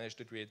around, manage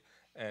the grid,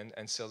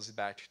 and sells it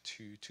back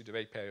to the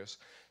ratepayers.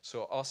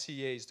 So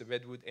RCEA is the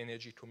Redwood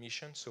Energy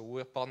Commission, so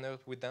we're partnered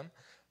with them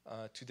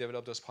to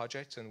develop those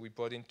projects, and we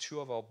brought in 2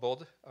 of our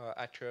board,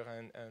 Aker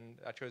and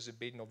Aker is a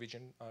big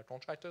Norwegian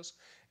contractors,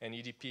 and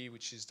EDP,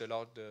 which is the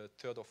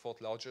 3rd or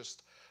 4th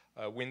largest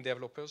wind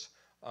developers,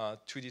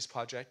 to this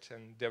project,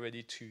 and they're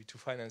ready to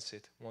finance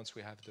it once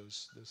we have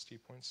those 3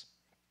 points.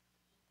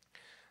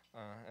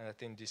 And I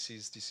think this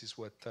is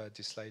what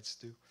these slides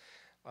do.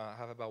 I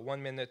have about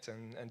 1 minute,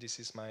 and this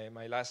is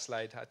my last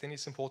slide. I think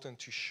it's important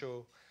to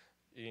show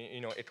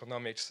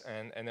economics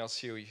and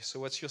LCOE. So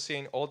what you're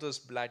seeing, all those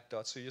black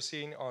dots. So you're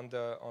seeing on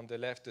the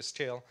left, the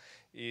scale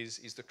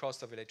is the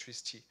cost of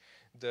electricity.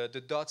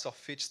 The dots are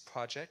fixed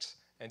projects,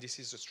 and this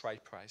is the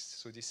strike price.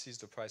 So this is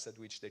the price at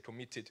which they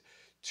committed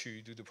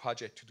to do the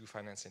project, to do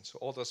financing. So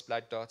all those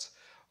black dots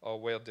are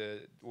where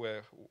the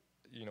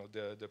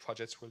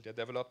projects will get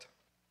developed.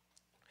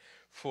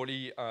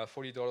 $40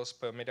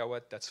 per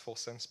megawatt, that's 4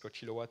 cents per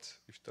kilowatt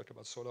if you talk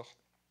about solar.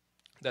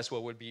 That's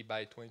what will be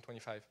by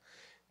 2025.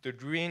 The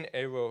green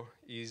arrow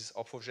is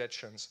our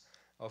projections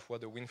of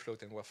what the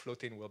WindFloat and what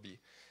floating will be.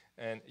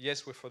 And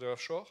yes, we're further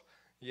offshore.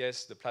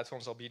 Yes, the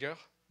platforms are bigger,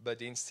 but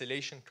the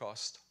installation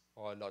costs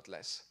are a lot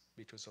less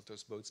because of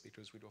those boats,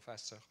 because we go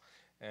faster.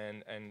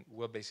 And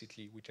we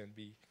can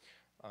be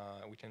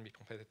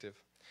competitive.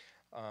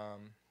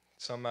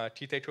 Some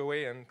key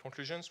takeaway and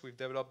conclusions. We've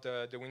developed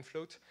the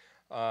WindFloat.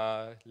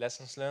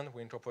 Lessons learned,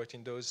 we're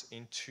incorporating those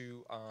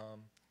into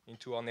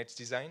our next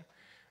design.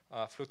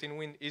 Floating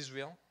wind is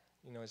real.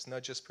 It's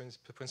not just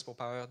principal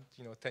power.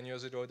 10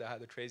 years ago, they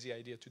had a crazy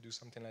idea to do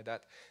something like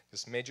that.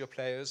 There's major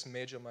players,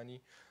 major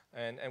money,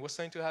 and we're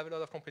starting to have a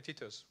lot of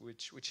competitors,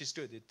 which is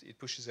good. It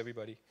pushes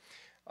everybody.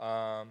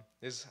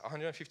 There's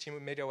 150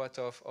 megawatts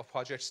of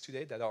projects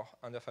today that are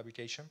under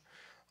fabrication.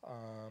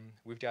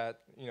 We've got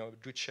a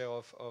good share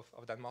of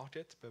that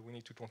market, but we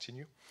need to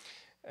continue.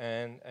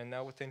 And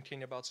now we're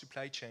thinking about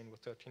supply chain.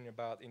 We're talking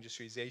about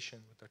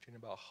industrialization. We're talking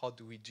about how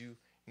do we do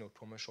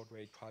commercial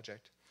grade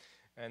project.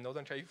 And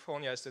Northern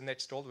California is the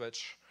next gold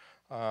rush,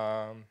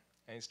 and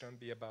it's going to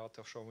be about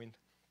offshore wind.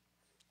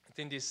 I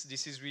think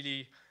this is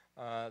really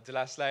the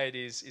last slide.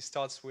 It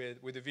starts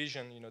with the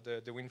vision.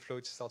 The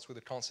WindFloat starts with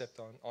the concept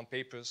on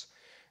papers,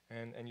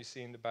 and you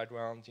see in the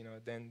background.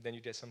 Then you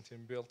get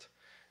something built,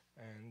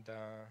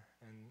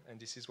 and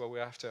this is what we're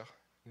after.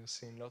 You're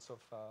seeing lots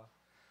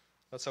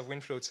of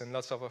WindFloats and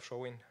lots of offshore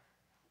wind.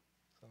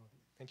 So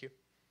thank you.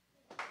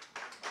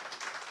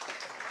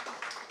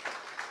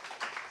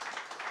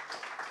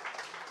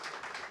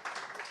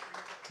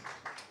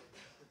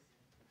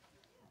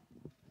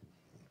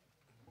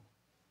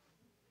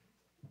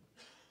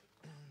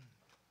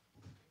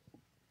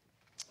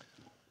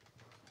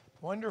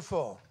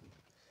 Wonderful.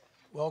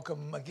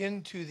 Welcome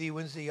again to the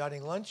Wednesday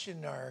Yachting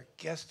Luncheon. Our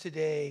guest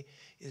today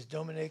is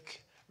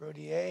Dominique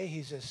Roddier.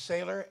 He's a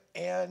sailor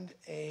and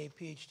a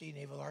PhD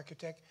Naval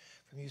Architect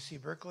from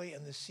UC Berkeley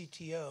and the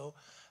CTO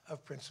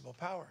of Principal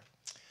Power.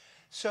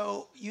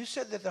 So you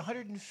said that the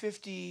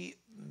 150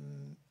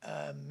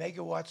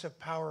 megawatts of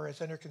power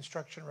is under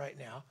construction right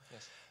now.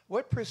 Yes.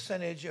 What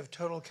percentage of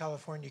total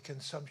California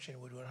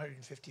consumption would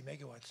 150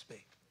 megawatts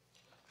be?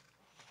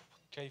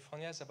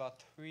 California is about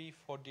 3-4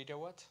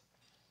 gigawatts.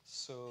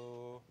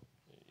 So,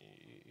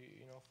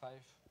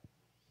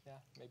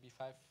 maybe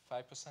 5%. 5%.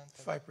 Yeah.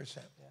 Something like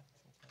that.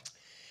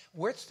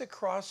 What's the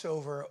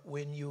crossover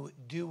when you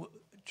do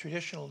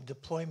traditional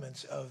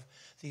deployments of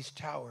these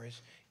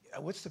towers?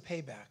 What's the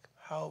payback?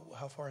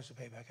 How far is the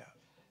payback out?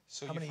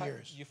 So how many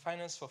years? You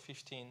finance for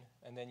 15,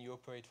 and then you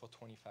operate for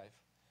 25.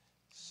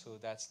 So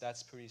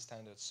that's pretty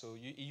standard. So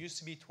it used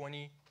to be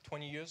 20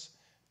 years.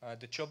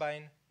 The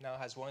turbine now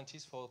has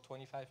warranties for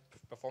 25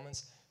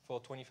 performance for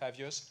 25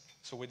 years.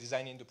 So we're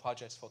designing the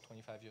projects for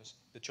 25 years.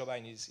 The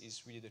turbine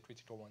is really the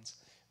critical ones.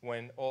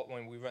 When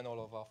we run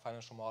all of our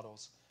financial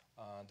models,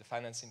 the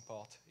financing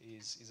part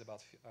is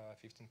about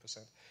 15%.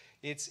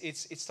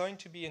 It's starting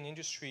to be an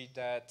industry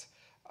that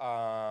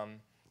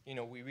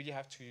we really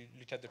have to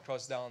look at the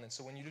cost down. And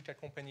so when you look at a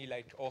company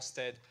like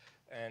Ørsted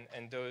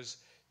and those,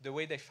 the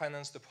way they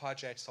finance the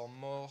projects are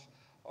more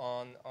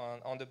on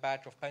the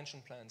back of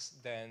pension plans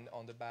than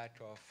on the back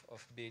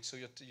of bids. So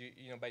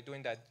by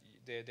doing that,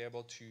 they're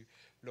able to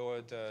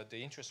lower the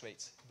interest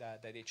rates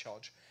that they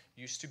charge.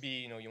 Used to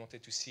be, you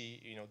wanted to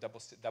see,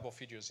 double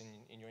figures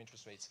in your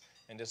interest rates,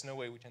 and there's no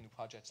way we can do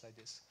projects like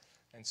this.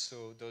 And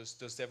so those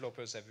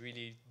developers have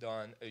really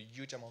done a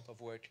huge amount of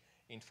work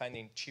in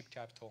finding cheap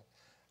capital.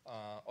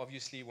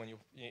 Obviously, when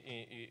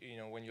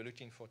you're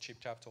looking for cheap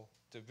capital,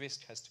 the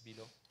risk has to be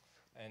low.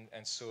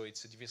 And so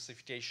it's a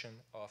diversification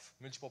of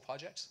multiple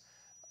projects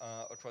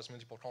across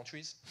multiple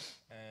countries,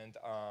 and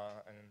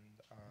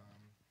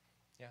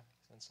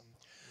some.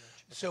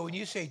 So when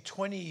you say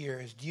 20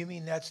 years, do you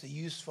mean that's the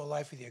useful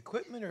life of the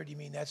equipment, or do you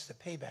mean that's the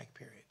payback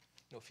period?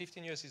 No,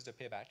 15 years is the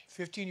payback.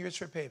 15 years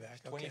for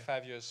payback.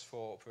 25 years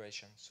for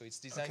operation. So it's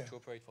designed Okay. to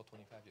operate for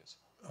 25 years.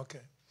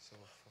 Okay. So,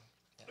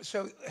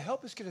 So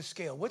help us get a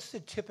scale. What's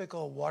the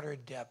typical water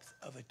depth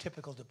of a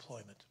typical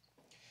deployment?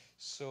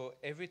 So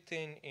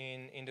everything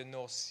in the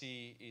North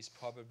Sea is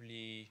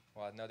probably,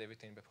 well, not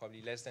everything, but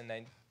probably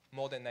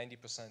more than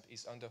 90%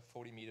 is under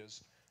 40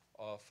 meters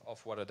of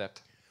water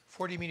depth.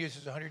 40 meters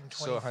is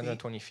 120 So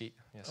 120 feet.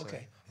 Yes. Okay.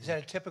 Sorry. Is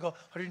that a typical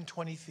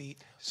 120 feet?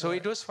 So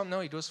it goes from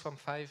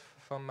 5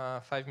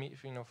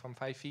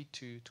 feet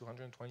to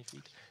 220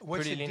 feet.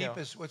 What's Pretty the linear.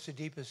 deepest? What's the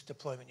deepest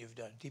deployment you've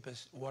done?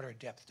 Deepest water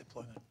depth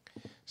deployment?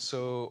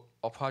 So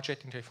our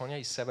project in California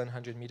is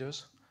 700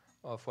 meters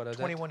of water depth.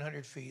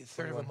 2,100 feet, a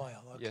third of a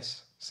mile. Okay.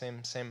 Yes,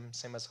 same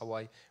as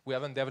Hawaii. We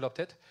haven't developed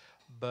it,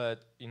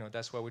 but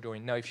that's what we're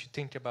doing. Now, if you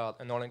think about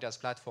an oil and gas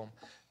platform,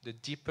 the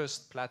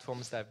deepest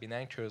platforms that have been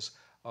anchors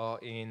are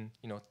in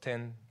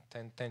 10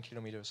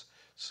 kilometers.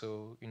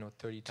 So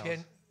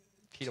 30,000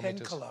 kilometers.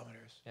 10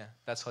 kilometers. Yeah,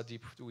 that's how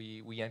deep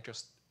we anchor.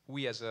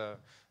 We as a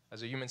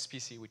human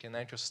species, we can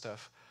anchor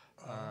stuff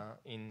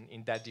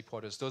in that deep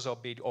waters. Those are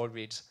big oil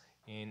rigs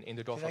in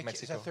the Gulf of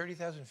Mexico. Is that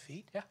 30,000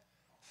 feet? Yeah.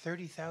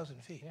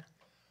 30,000 feet. Yeah.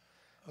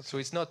 Okay. So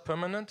it's not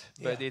permanent,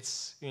 but Yeah.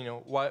 it's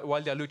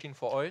while they're looking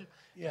for oil,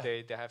 Yeah.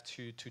 they have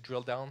to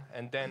drill down,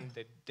 and then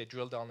they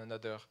drill down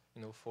another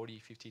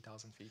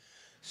 40,000-50,000 feet.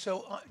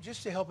 So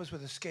just to help us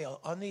with the scale,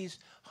 on these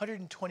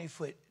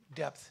 120-foot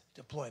depth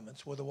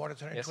deployments where the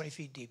water's 120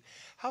 feet deep,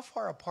 how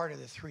far apart are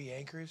the three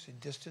anchors in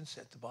distance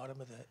at the bottom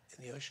of in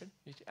the ocean?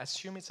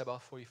 Assume it's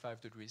about 45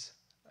 degrees.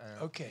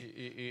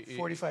 Okay,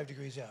 45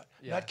 degrees out.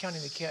 Yes. Not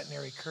counting the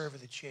catenary curve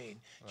of the chain,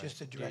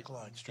 just a direct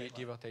line, straight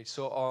Give line. or take.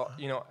 So,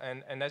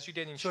 and as you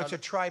get in So it's a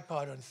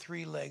tripod on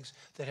three legs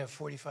that have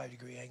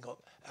 45-degree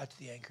angle out to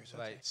the anchors.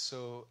 Okay. Right.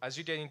 So as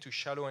you get into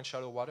shallow and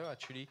shallow water,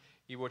 actually,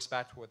 it works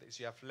backwards.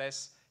 You have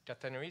less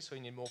catenary, so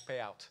you need more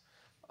payout.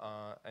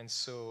 And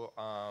so,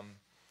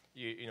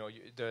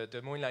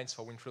 the mooring lines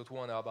for WindFloat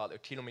 1 are about 1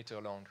 kilometer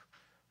long.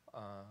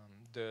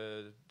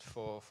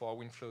 For our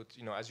WindFloat,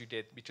 as you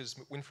get, because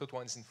WindFloat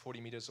 1 is in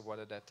 40 meters of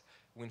water depth,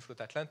 WindFloat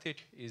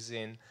Atlantic is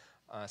in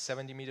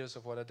 70 meters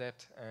of water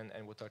depth,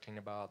 and we're talking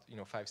about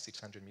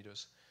 500-600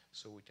 meters.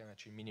 So we can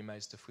actually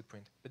minimize the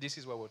footprint. But this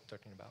is what we're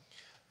talking about.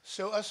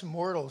 So us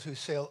mortals who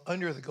sail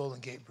under the Golden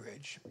Gate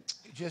Bridge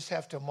just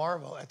have to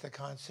marvel at the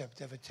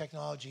concept of a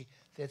technology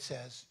that's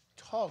as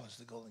tall as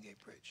the Golden Gate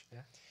Bridge.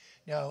 Yeah.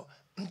 Now,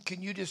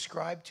 can you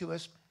describe to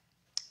us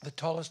the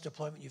tallest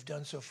deployment you've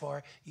done so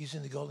far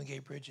using the Golden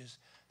Gate Bridge as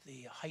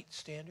the height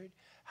standard?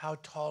 How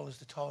tall is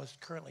the tallest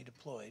currently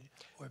deployed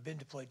or been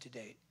deployed to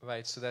date?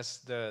 Right, so that's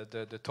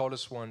the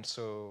tallest one.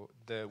 So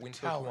the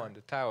WindFloat 1,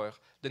 the tower,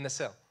 the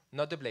nacelle,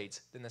 not the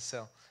blades, the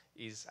nacelle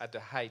is at the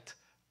height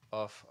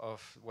of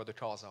where the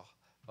cars are.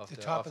 Of the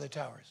top of the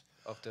towers.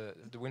 Of the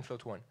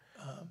WindFloat 1,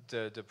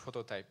 the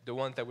prototype, the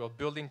one that we're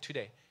building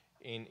today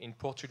in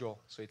Portugal.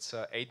 So it's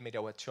an 8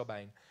 megawatt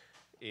turbine.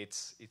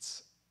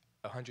 It's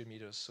 100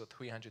 meters, so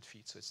 300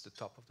 feet, so it's the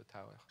top of the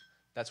tower.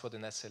 That's what the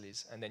nacelle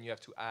is. And then you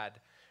have to add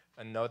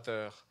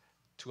another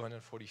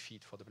 240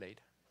 feet for the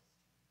blade.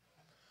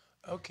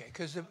 Okay,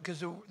 because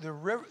the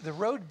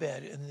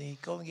roadbed in the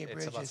Golden Gate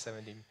Bridge It's about is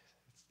 70.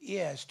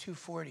 yeah, it's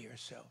 240 or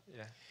so.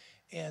 Yeah.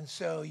 And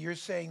so you're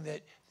saying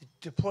that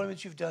the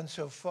deployments you've done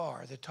so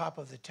far, the top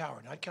of the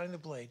tower, not counting the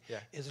blade,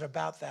 is at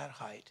about that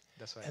height.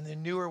 That's right. And the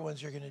newer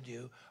ones you're going to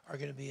do are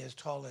going to be as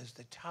tall as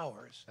the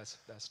towers.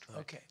 That's true.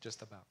 Okay.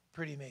 Just about.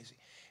 Pretty amazing.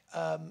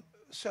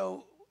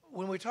 So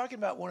when we're talking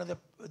about one of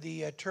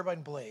the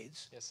turbine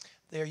blades, Yes.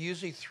 they're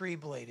usually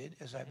three-bladed,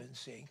 as I've been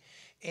seeing.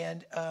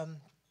 And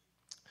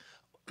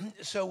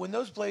so when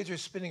those blades are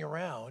spinning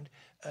around,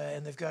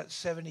 and they've got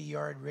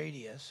 70-yard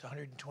radius,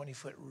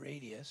 120-foot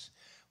radius,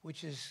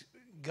 which is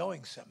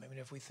going some. I mean,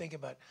 if we think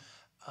about,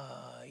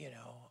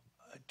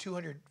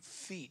 200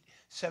 feet,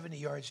 70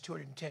 yards,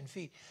 210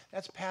 feet,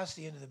 that's past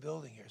the end of the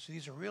building here. So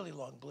these are really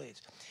long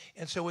blades.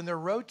 And so when they're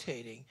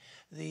rotating,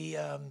 the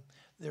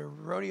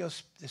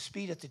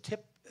speed at the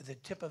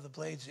tip of the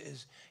blades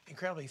is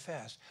incredibly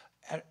fast.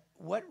 At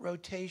what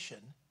rotation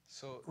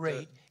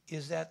rate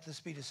is that the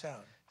speed of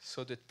sound?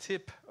 So the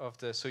tip of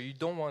so you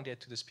don't want to get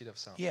to the speed of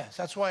sound. Yes,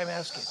 that's why I'm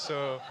asking.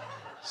 So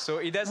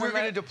it doesn't. We're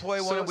going to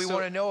deploy one, and we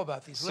want to know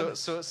about these limits.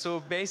 So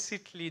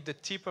basically, the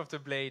tip of the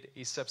blade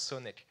is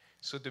subsonic.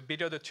 So the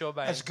bigger the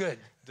turbine, that's good.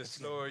 The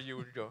slower you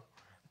will go.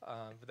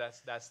 But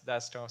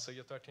that's strong. So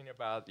you're talking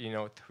about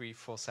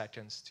 3-4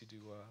 seconds to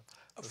do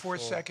a 4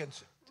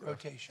 seconds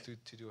rotation.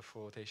 To do a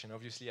full rotation.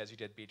 Obviously, as you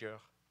get bigger,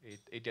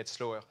 it gets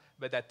slower.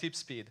 But that tip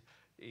speed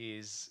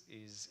is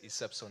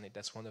subsonic.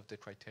 That's one of the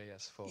criteria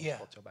for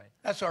turbine.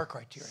 That's our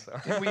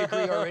criteria. Did we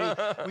agree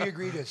already? We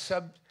agreed to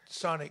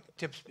subsonic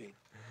tip speed.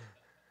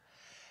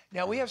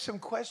 Now we have some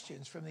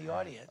questions from the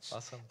audience.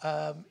 Awesome.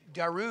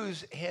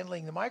 Daru's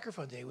handling the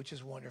microphone today, which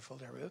is wonderful,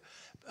 Daru.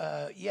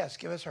 Yes,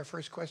 give us our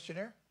first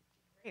questioner.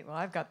 Great. Well,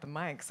 I've got the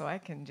mic, so I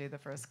can do the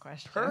first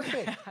question.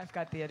 Perfect. I've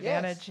got the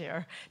advantage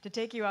here. To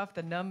take you off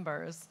the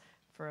numbers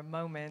for a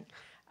moment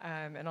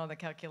and all the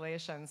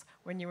calculations,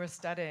 when you were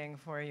studying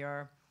for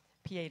your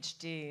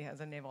PhD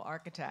as a naval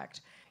architect,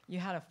 you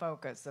had a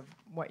focus of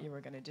what you were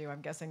going to do.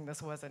 I'm guessing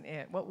this wasn't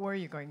it. What were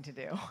you going to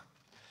do?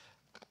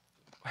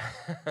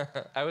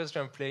 I was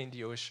going to play in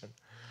the ocean.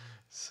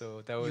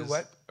 So that was. You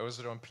what? I was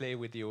going to play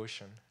with the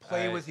ocean.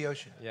 Play with the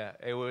ocean. Yeah,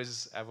 it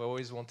was. I've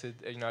always wanted.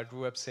 I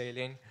grew up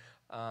sailing.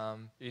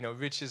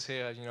 Rich is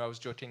here. I was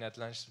joking at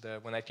lunch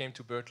when I came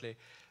to Berkeley.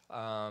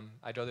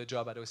 I got a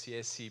job at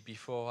OCSC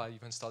before I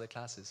even started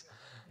classes.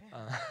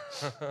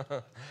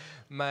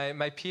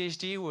 My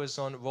PhD was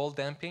on roll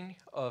damping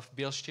of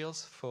bilge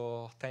steels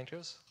for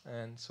tankers,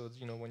 and so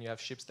when you have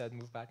ships that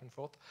move back and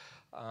forth,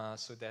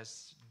 so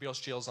there's bilge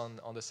steels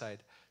on the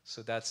side.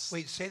 So that's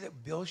wait, say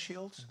that bilge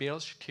shields.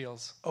 Bilge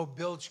keels. Oh,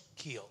 bilge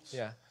keels.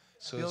 Yeah.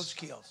 So bilge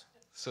keels.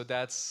 So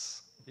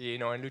that's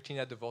and looking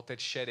at the voltage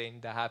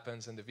shedding that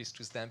happens and the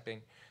viscous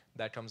damping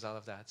that comes out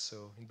of that.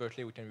 So in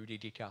Berkeley, we can really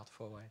geek out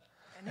for a while.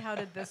 And how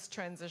did this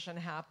transition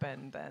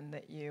happen then,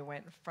 that you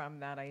went from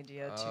that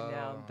idea to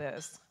now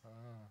this?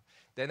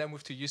 Then I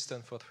moved to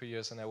Houston for 3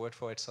 years, and I worked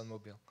for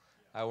ExxonMobil.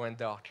 I went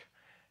dark.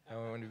 I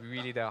went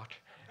really dark.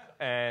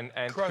 And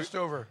crossed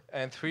over.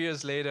 And 3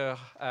 years later,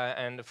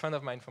 and a friend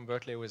of mine from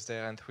Berkeley was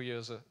there, and 3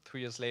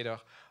 years later,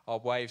 our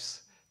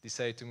wives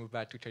decided to move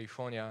back to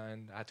California,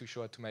 and I had to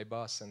show it to my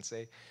boss and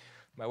say,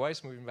 my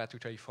wife's moving back to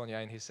California,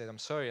 and he said, I'm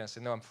sorry. I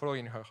said, no, I'm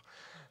following her.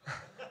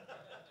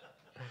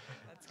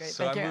 That's great.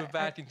 So I moved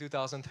back in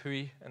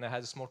 2003, and I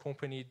had a small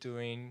company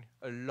doing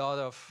a lot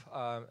of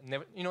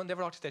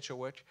naval architecture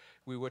work.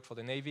 We worked for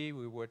the Navy,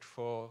 we worked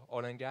for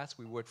oil and gas,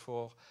 we worked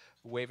for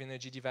wave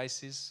energy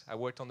devices. I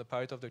worked on the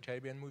Pirate of the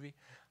Caribbean movie,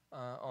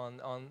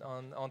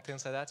 on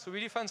things like that. So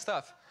really fun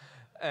stuff.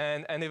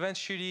 And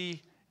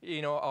eventually,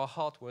 our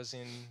heart was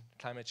in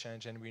climate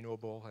change and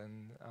renewable,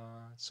 and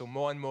so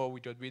more and more we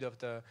got rid of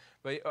the.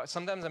 But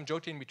sometimes I'm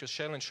joking because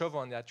Shell and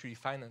Chevron actually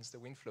financed the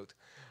WindFloat.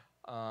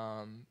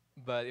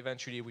 But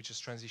eventually we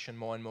just transition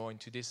more and more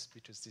into this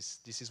because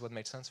this is what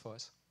makes sense for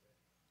us.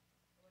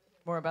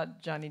 More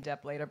about Johnny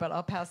Depp later, but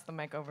I'll pass the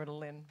mic over to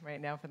Lynn right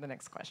now for the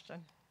next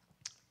question.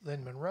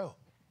 Lynn Monroe.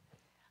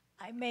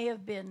 I may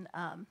have been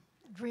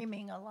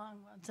dreaming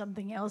along on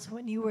something else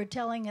when you were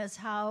telling us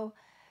how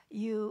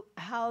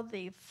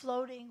the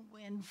floating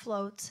wind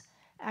floats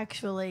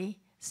actually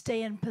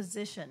stay in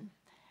position,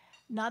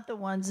 not the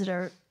ones that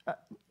are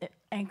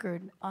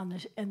anchored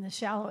in the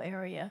shallow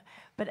area,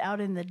 but out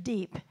in the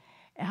deep.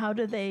 How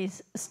do they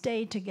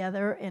stay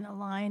together in a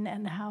line,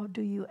 and how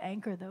do you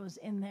anchor those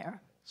in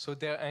there? So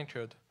they're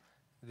anchored.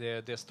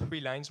 There's 3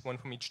 lines, one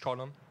from each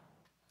column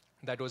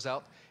that goes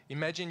out.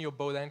 Imagine your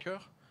boat anchor.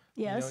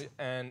 Yes.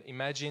 And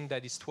imagine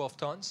that it's 12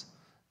 tons,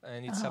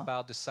 and it's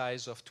about the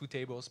size of 2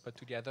 tables put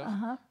together.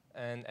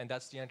 And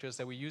that's the anchors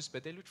that we use,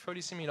 but they look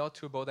fairly similar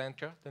to a boat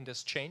anchor. Then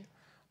there's chain,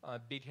 a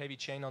big heavy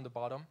chain on the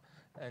bottom,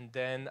 and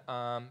then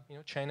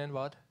chain and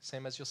rod,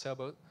 same as your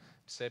sailboat,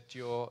 except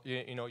your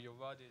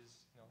rod is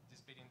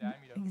this bit in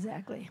diameter.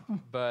 Exactly.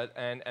 But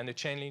and the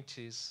chain link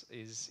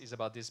is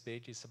about this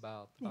big. It's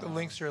about The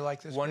links are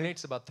like this. one big?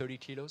 link's about 30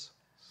 kilos.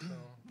 So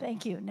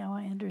Thank you. Now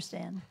I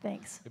understand.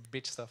 Thanks.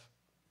 big stuff.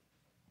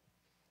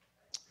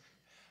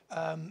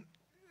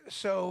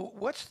 So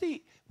what's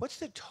the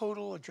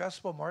total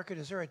addressable market?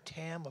 Is there a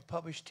TAM, a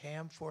published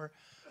TAM for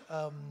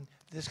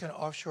this kind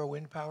of offshore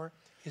wind power?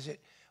 Is it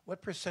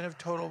what percent of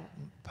total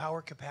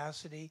power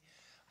capacity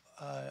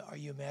are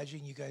you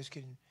imagining you guys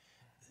can?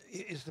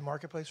 Is the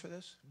marketplace for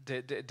this?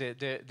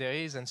 There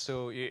is, and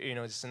so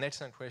it's an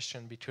excellent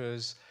question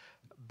because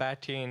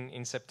back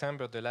in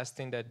September, the last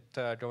thing that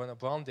Governor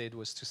Brown did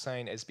was to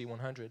sign SB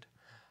 100.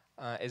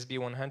 SB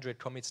 100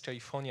 commits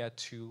California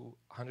to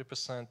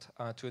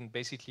 100% to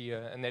basically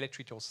an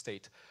electrical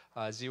state,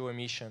 zero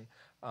emission.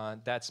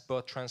 That's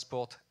both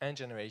transport and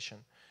generation.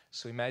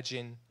 So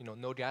imagine,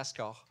 no gas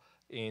car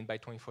by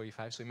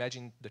 2045. So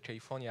imagine the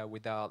California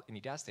without any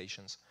gas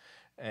stations,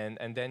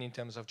 and then in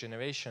terms of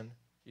generation,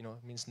 it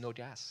means no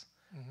gas,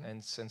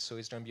 and so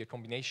it's going to be a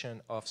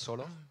combination of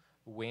solar,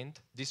 wind,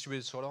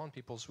 distributed solar on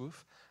people's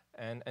roof,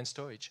 and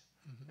storage,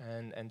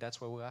 and that's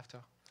what we're after.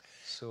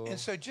 And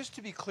so just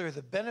to be clear,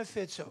 the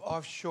benefits of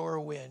offshore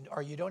wind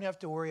are you don't have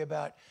to worry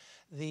about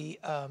the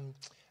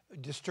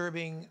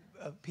disturbing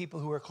people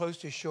who are close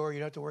to shore. You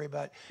don't have to worry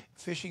about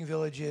fishing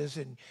villages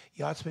and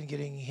yachtsmen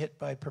getting hit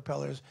by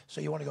propellers.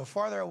 So you want to go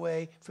farther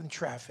away from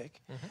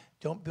traffic.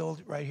 Don't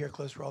build right here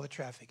close where all the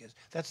traffic is.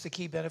 That's the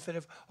key benefit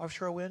of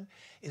offshore wind.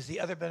 Is the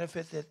other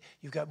benefit that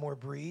you've got more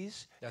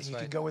breeze and you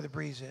can go where the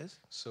breeze is?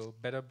 So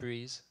better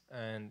breeze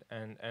and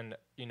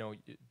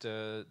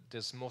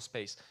there's more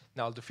space.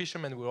 Now the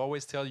fishermen will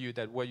always tell you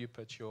that where you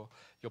put your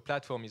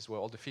platform is where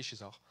all the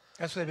fishes are.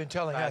 That's what they've been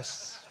telling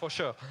us. For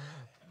sure.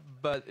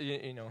 But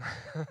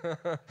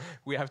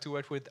we have to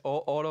work with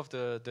all of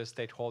the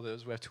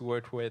stakeholders. We have to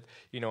work with,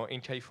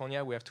 in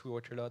California, we have to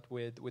work a lot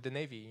with the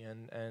Navy,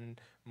 and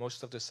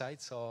most of the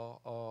sites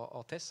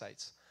are test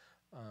sites.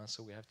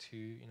 So we have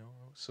to,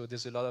 so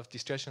there's a lot of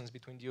discussions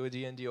between DoD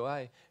and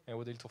DOI, and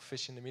with a little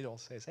fish in the middle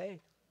says, hey.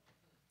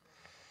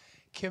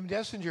 Kim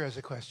Dessinger has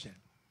a question.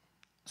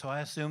 So I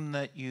assume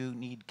that you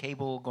need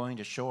cable going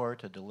to shore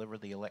to deliver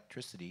the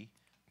electricity.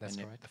 That's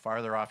and correct. The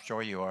farther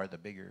offshore you are, the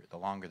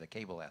longer the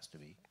cable has to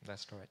be.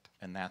 That's correct.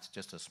 And that's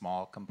just a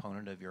small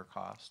component of your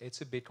cost?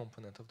 It's a big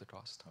component of the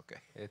cost. Okay.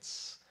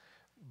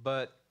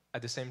 But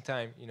at the same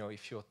time,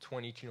 if you're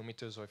 20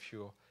 kilometers or if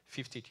you're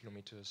 50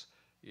 kilometers,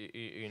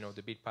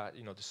 the big part,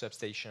 the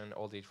substation,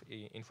 all the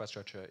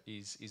infrastructure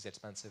is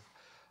expensive.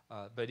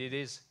 But it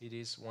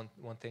is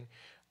one thing.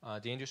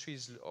 The industry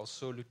is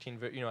also looking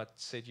very, I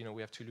said,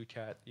 we have to look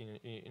at,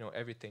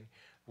 everything.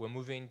 We're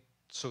moving.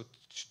 So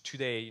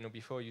today,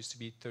 before it used to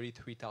be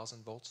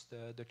 33,000 volts,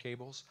 the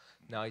cables.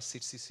 Now it's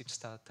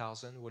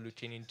 66,000. We're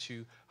looking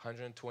into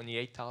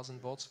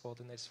 128,000 volts for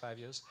the next 5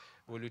 years.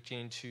 We're looking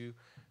into,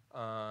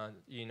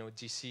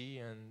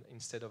 DC and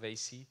instead of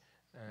AC.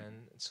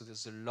 And so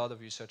there's a lot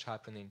of research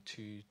happening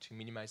to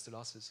minimize the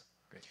losses.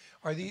 Great.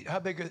 How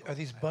big are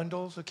these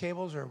bundles of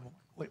cables, or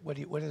what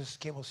is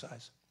cable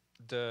size?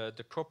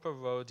 The copper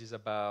rod is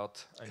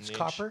about an inch. It's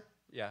copper?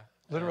 Yeah.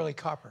 Literally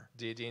copper.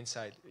 The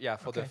inside,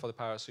 for the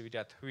power. So you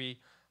got three,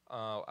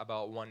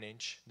 about 1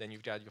 inch. Then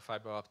you've got your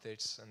fiber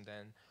optics, and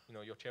then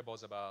your cable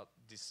is about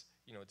this,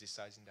 this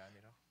size in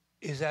diameter.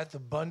 Is that the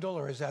bundle,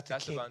 or is that the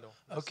That's the cable? bundle.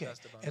 Okay. That's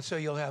the bundle. And so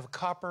you'll have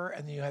copper,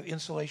 and then you have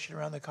insulation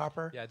around the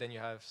copper. Yeah. Then you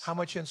have. How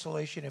much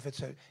insulation? If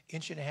it's an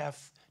 1.5 inch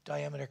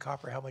diameter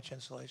copper, how much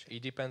insulation?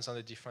 It depends on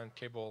the different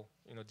cable,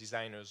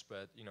 designers,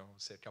 but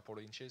say a couple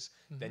of inches.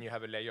 Then you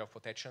have a layer of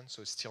protection,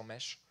 so it's steel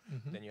mesh.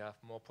 Then you have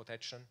more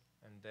protection,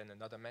 and then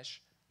another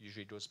mesh.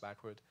 Usually goes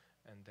backward,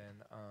 and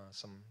then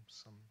some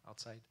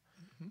outside.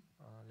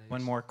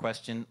 One more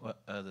question: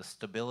 the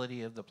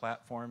stability of the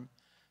platform,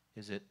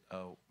 is it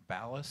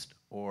ballast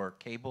or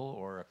cable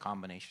or a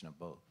combination of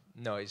both?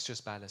 No, it's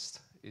just ballast.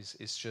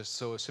 It's just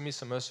so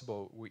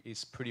semi-submersible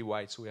is pretty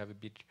wide, so we have a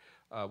big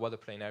water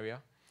plane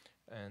area.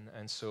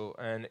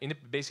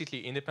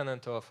 Basically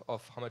independent of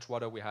how much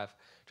water we have,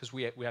 because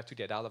we have to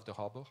get out of the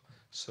harbor,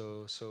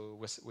 so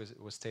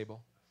we're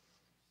stable.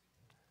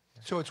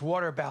 So it's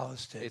water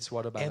ballasted. It's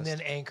water ballast. And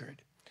then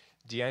anchored.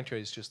 The anchor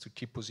is just to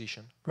keep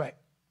position. Right.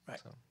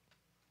 So.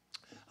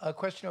 A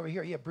question over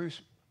here. Yeah,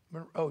 Bruce.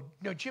 Oh,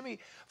 no, Jimmy.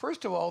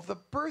 First of all, the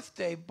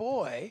birthday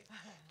boy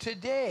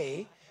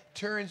today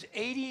turns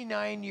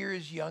 89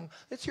 years young.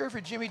 Let's hear it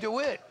for Jimmy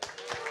DeWitt.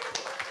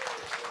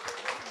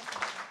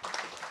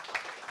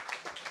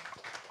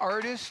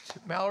 Artist,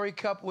 Mallory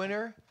Cup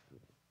winner,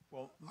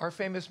 our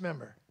famous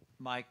member.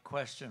 My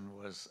question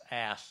was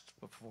asked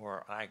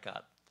before I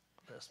got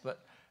this,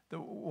 but the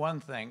one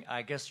thing,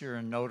 I guess you're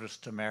a notice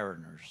to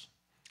mariners.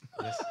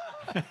 Yes.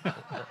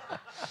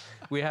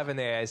 We have an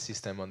AI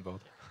system on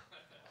board.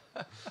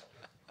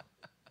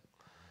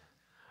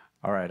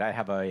 All right, I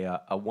have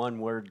a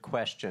one-word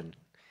question.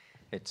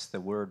 It's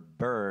the word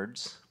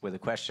birds with a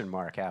question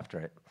mark after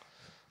it.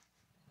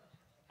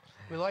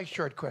 We like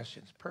short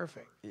questions.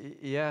 Perfect.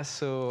 Yeah,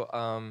 so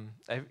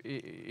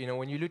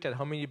when you look at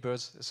how many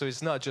birds, so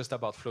it's not just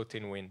about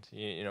floating wind,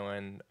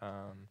 and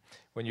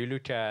when you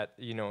look at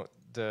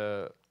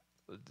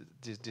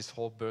this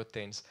whole bird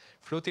things,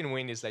 floating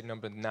wind is like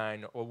number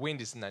 9, or wind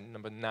is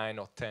number 9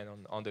 or 10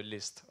 on the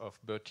list of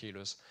bird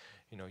killers.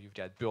 You've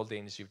got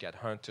buildings, you've got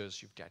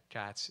hunters, you've got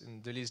cats,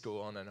 and the list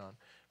go on and on.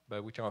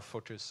 But we can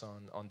focus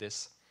on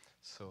this.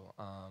 So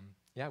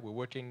we're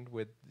working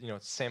with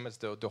same as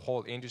the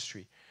whole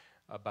industry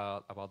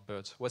about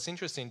birds. What's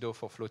interesting though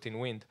for floating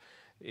wind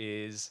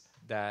is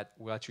that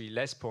we're actually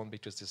less prone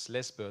because there's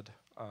less bird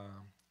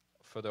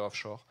further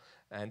offshore,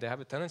 and they have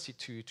a tendency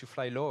to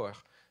fly lower.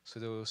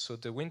 So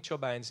the wind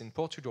turbines in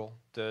Portugal,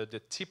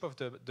 the tip of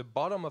the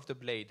bottom of the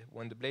blade,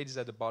 when the blade is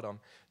at the bottom,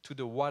 to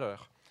the water,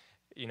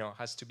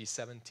 has to be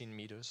 17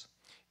 meters.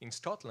 In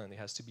Scotland, it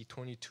has to be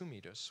 22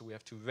 meters. So we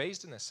have to raise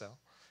the nacelle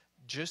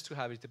just to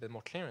have a little bit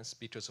more clearance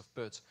because of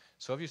birds.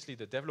 So obviously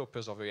the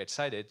developers are very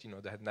excited.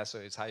 The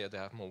nacelle is higher, they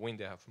have more wind,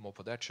 they have more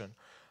production.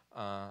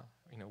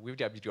 We've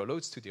got bigger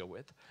loads to deal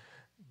with,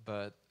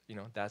 but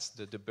that's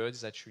the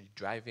birds actually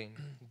driving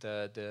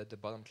the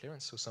bottom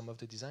clearance. So some of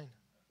the design.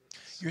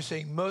 You're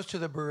saying most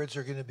of the birds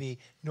are going to be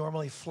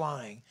normally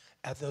flying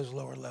at those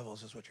lower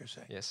levels, is what you're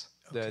saying? Yes,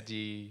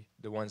 okay.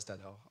 the ones that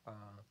are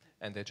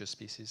endangered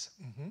species.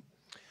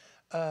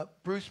 Mm-hmm.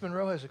 Bruce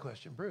Monroe has a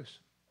question. Bruce.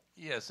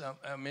 Yes,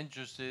 I'm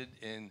interested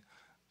in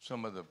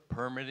some of the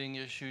permitting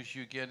issues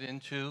you get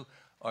into.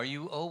 Are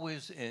you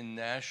always in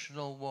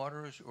national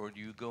waters, or do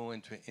you go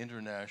into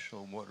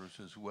international waters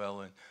as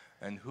well?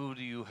 And who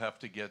do you have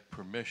to get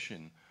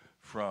permission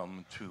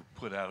from to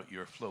put out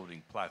your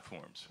floating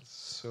platforms?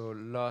 So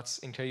lots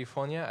in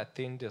California. I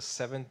think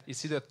there's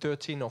it's either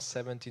 13 or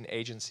 17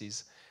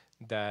 agencies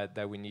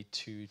that we need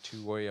to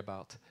worry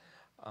about.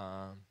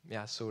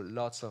 So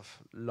lots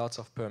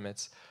of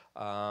permits.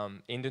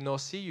 In the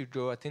North Sea, you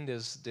go. I think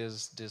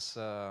there's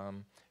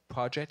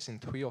projects in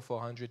 300 or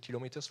 400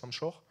 kilometers from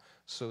shore.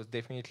 So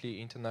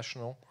definitely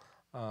international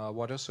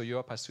water. So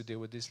Europe has to deal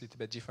with this a little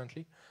bit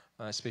differently.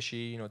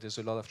 Especially, there's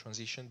a lot of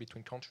transition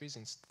between countries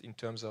in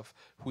terms of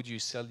who do you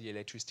sell the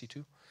electricity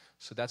to.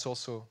 So that's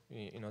also,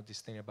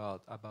 this thing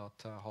about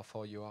how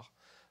far you are.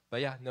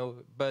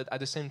 But at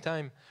the same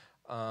time,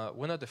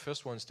 we're not the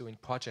first ones doing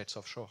projects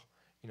offshore.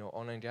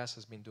 Oil and gas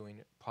has been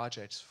doing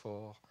projects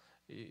for,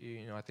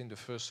 I think the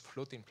first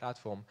floating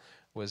platform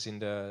was in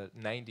the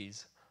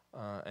 90s,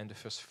 and the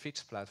first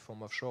fixed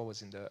platform offshore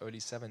was in the early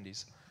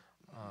 70s.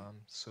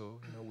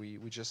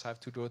 We just have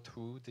to go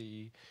through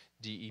the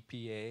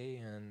EPA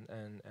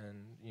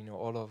and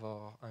all of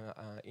our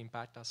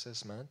impact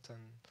assessment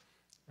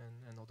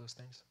and all those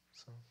things.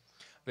 So,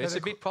 but it's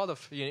a big part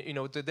of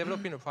the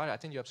developing a project. I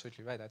think you're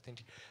absolutely right. I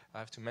think I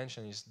have to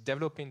mention is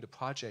developing the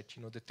project.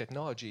 The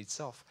technology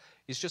itself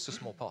is just a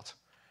small part.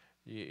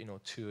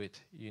 To it.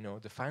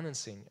 The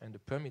financing and the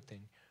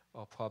permitting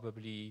are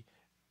probably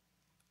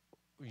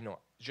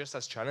just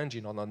as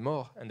challenging or not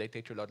more, and they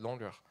take a lot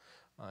longer.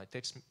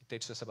 It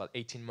takes us about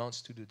 18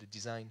 months to do the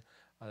design,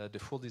 the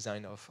full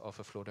design of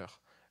a floater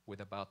with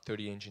about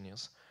 30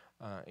 engineers.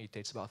 It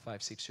takes about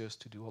 5-6 years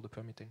to do all the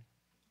permitting.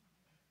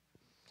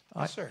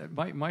 Sir.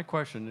 My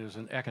question is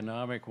an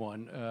economic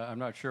one. I'm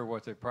not sure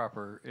what the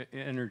proper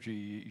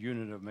energy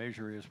unit of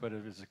measure is, but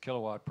if it's a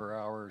kilowatt per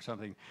hour or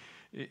something,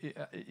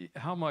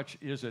 how much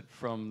is it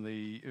from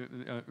the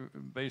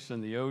based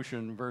in the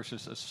ocean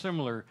versus a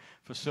similar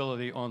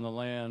facility on the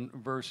land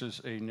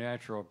versus a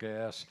natural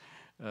gas?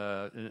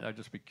 I'd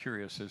just be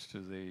curious as to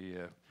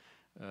the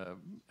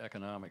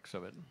economics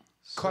of it.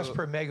 Cost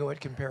per megawatt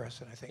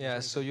comparison, I think.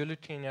 Yeah, so you're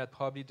looking at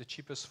probably the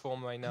cheapest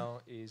form right now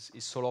is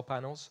solar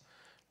panels,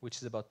 which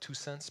is about 2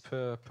 cents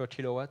per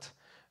kilowatt.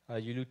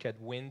 You look at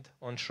wind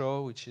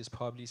onshore, which is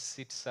probably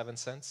 6-7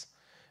 cents.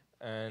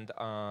 And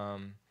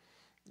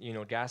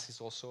gas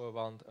is also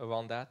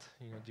around that.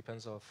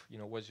 Depends of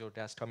where's your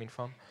gas coming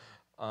from.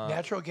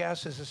 Natural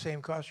gas is the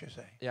same cost, you're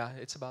saying? Yeah,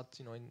 it's about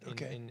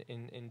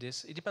in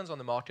this. It depends on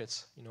the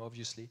markets,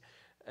 obviously.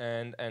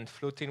 And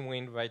floating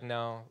wind right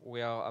now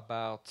we are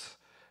about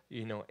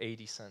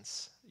 80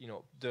 cents.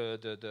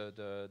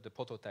 The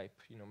prototype,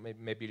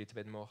 maybe a little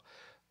bit more.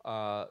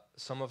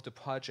 Some of the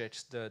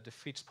projects, the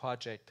FITS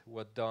project,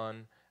 were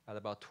done at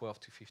about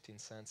 12 to 15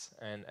 cents,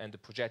 and the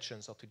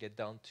projections are to get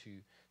down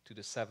to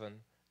the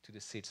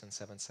 6 and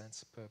 7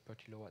 cents per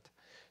kilowatt.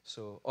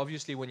 So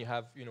obviously, when you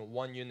have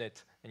one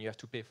unit and you have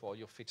to pay for all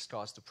your fixed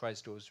costs, the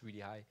price goes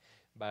really high.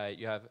 But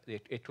you have the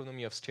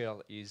economy of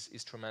scale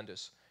is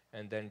tremendous,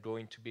 and then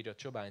going to bigger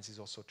turbines is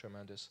also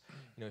tremendous.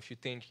 If you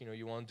think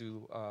you want to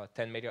do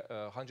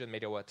 100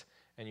 megawatt,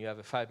 and you have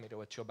a 5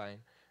 megawatt turbine,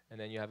 and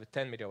then you have a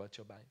 10 megawatt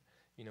turbine,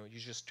 you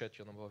just cut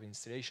your number of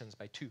installations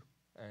by 2.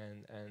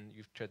 And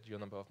you've cut your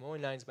number of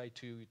mooring lines by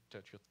 2, you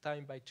cut your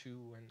time by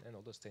 2, and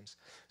all those things.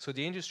 So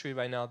the industry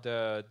right now,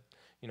 the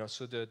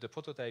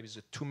prototype is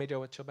a 2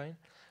 megawatt turbine.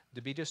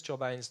 The biggest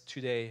turbines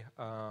today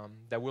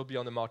that will be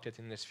on the market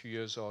in the next few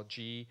years are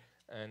GE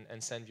and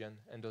Senvion,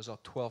 and those are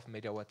 12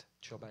 megawatt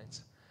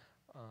turbines.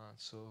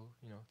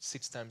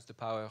 6 times the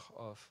power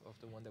of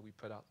the one that we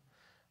put out.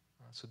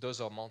 So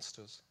those are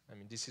monsters. I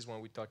mean, this is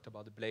when we talked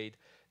about the blade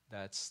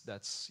that's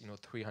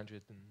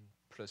 300 and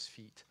plus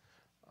feet.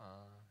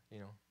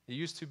 It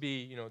used to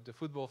be, the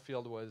football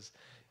field was,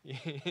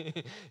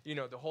 the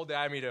whole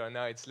diameter, and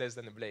now it's less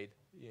than a blade.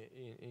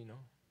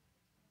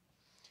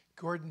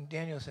 Gordon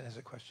Danielson has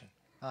a question.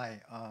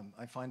 Hi,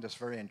 I find this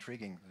very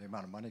intriguing, the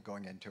amount of money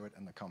going into it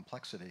and the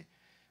complexity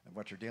of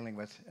what you're dealing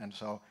with. And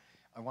so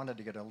I wanted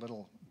to get a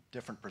little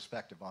different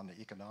perspective on the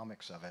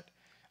economics of it.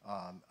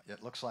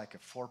 It looks like a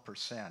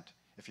 4%,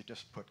 if you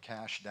just put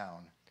cash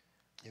down,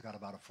 you got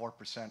about a 4%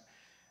 that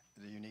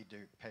you need to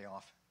pay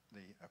off the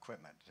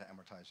equipment, to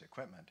amortize the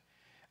equipment.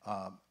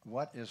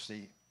 What is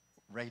the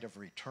rate of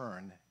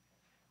return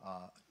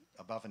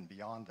above and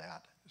beyond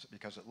that?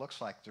 Because it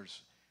looks like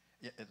there's,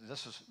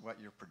 this is what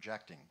you're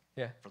projecting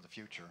for the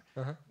future.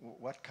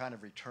 What kind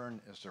of return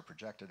is there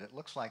projected? It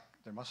looks like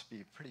there must be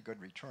a pretty good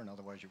return,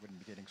 otherwise you wouldn't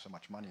be getting so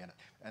much money in it.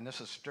 And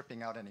this is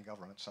stripping out any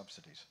government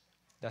subsidies.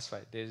 That's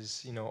right.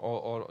 There's,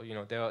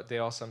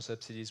 there are some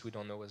subsidies. We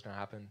don't know what's going to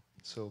happen.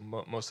 So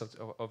most of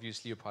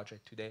obviously a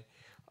project today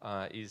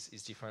is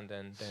different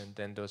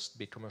than those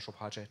big commercial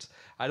projects.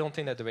 I don't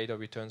think that the rate of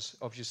returns,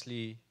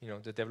 obviously,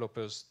 the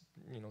developers,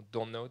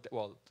 don't know.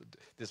 Well,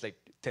 there's like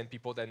 10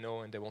 people that know,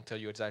 and they won't tell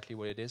you exactly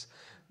what it is.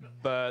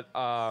 But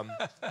our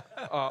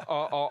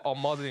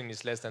modeling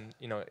is less than,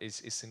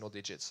 is single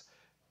digits.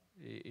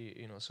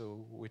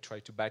 So we try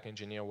to back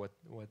engineer what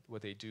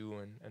they do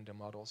and their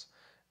models,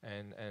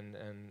 and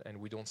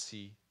we don't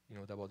see,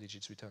 double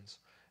digits returns.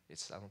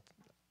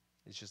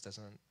 It just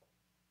doesn't.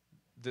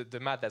 The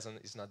math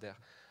is not there,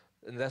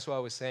 and that's why I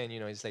was saying,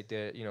 it's like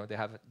they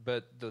have,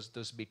 but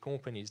those big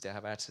companies, they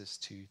have access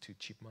to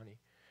cheap money,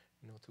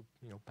 to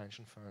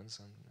pension funds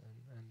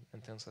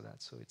and things like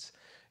that. So it's,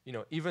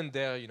 even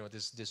there,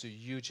 there's a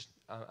huge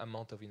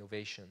amount of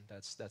innovation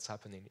that's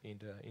happening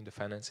in the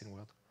financing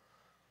world.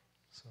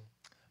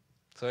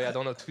 So yeah, I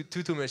don't know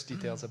too much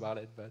details about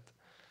it, but.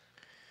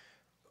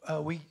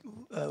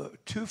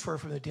 Twofer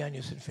from the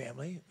Danielson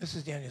family.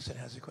 Mrs. Danielson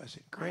has a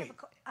question. Great.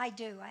 I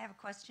do. I have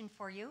a question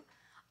for you.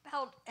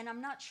 And I'm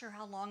not sure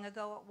how long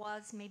ago it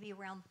was, maybe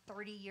around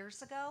 30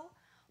 years ago,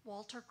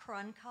 Walter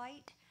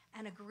Cronkite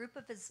and a group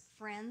of his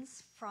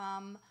friends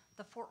from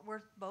the Fort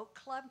Worth Boat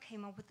Club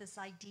came up with this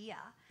idea.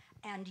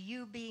 And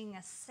you being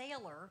a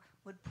sailor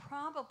would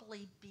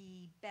probably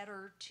be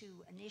better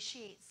to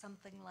initiate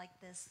something like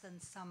this than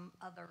some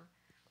other,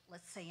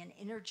 let's say an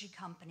energy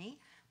company.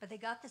 But they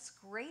got this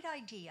great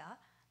idea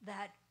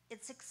that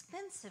it's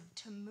expensive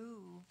to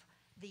move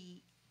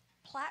the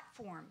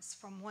platforms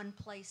from one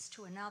place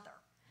to another.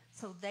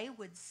 So they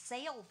would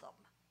sail them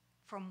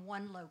from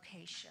one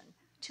location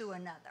to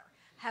another.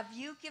 Have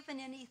you given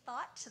any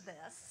thought to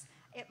this?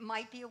 It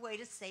might be a way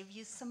to save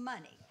you some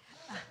money.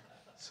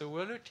 So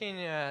we're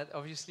looking at,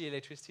 obviously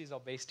electricity is our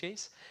base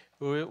case.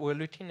 We're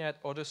looking at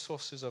other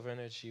sources of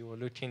energy. We're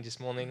looking this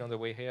morning on the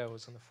way here, I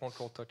was on the phone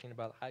call talking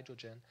about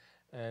hydrogen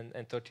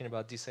and talking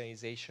about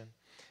desalination.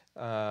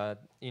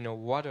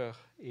 Water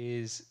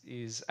is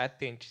I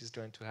think is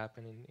going to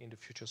happen in the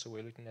future, so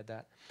we're looking at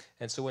that.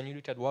 And so when you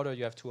look at water,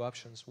 you have two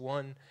options.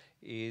 One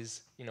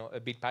is, a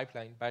big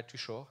pipeline back to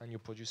shore, and you're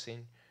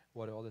producing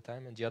water all the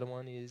time. And the other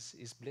one is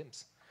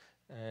blimps.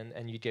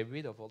 And you get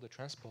rid of all the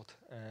transport,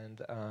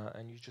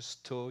 and you just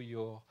store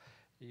your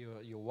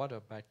water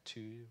back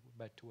to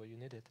where you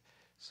need it.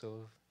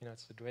 So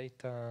it's a great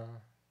it's a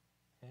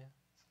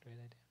great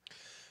idea.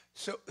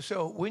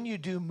 So when you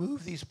do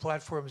move these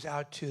platforms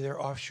out to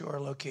their offshore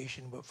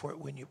location before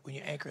when you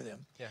anchor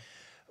them,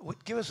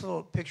 give us a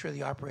little picture of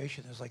the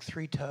operation. There's like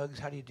 3 tugs.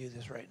 How do you do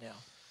this right now?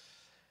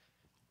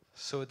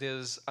 So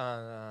there's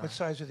what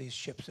size are these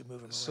ships that move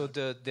them around? So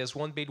there's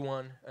one big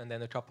one, and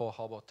then a couple of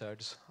harbor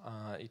tugs.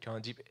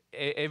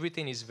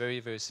 Everything is very,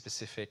 very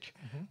specific.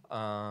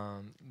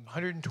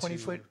 120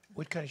 foot.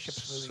 What kind of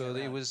ships moving So around?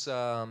 it was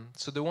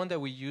so the one that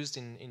we used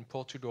in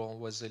Portugal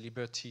was a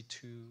Liberty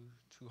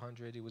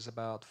 200. It was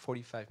about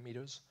 45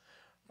 meters.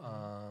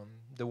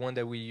 The one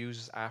that we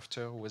used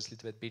after was a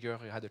little bit bigger.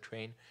 It had a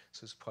train,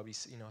 so it's probably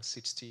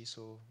 60,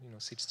 so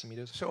 60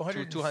 meters. So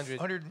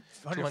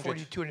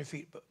 140, 200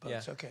 feet boats.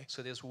 Yeah. Okay.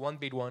 So there's one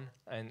big one,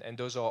 and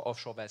those are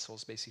offshore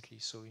vessels basically.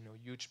 So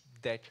huge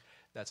deck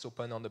that's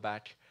open on the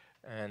back,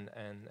 and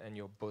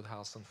your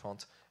boathouse in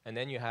front. And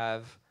then you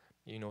have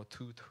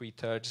 2-3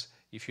 tugs.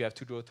 If you have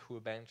to go through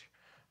a bank,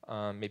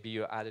 maybe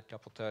you add a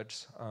couple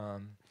tugs.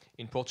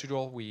 In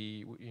Portugal,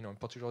 in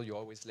Portugal you're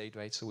always late,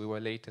 right? So we were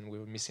late and we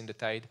were missing the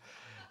tide.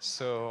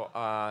 So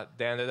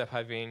they ended up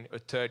having a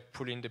tug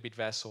pulling the big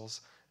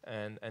vessels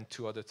and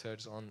 2 other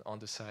tugs on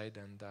the side.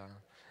 And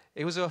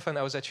it was often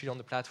I was actually on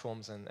the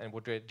platforms and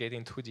we're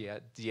getting through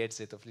the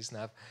exit of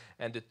Lisnav,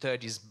 and the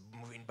tug is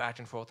moving back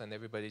and forth, and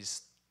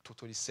everybody's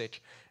totally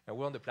sick. And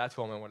we're on the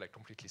platform and we're like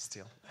completely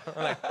still.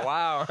 Like,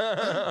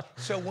 wow.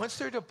 So once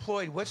they're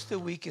deployed, what's the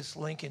weakest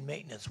link in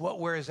maintenance? What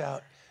wears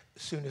out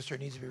soonest or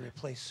needs to be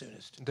replaced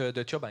soonest?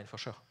 The turbine, for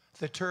sure.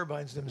 The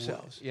turbines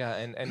themselves.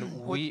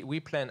 And we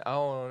plan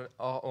our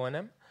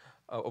O&M,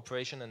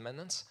 operation and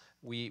maintenance,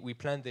 we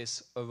plan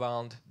this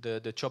around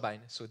the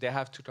turbine. So they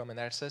have to come and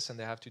access, and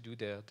they have to do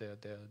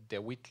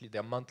their weekly,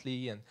 their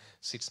monthly, and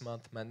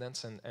 6-month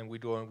maintenance, and we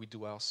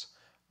do ours.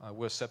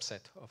 We're a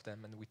subset of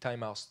them, and we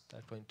time ours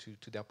according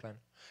to their plan.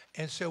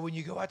 And so when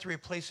you go out to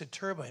replace a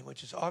turbine,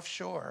 which is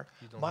offshore,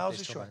 You don't miles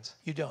replace ashore, turbines.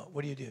 you don't.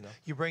 What do? No.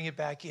 You bring it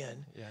back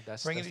in,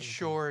 bring it the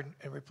ashore,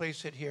 and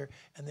replace it here,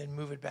 and then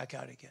move it back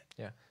out again.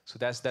 Yeah, so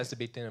that's the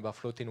big thing about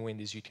floating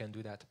wind is you can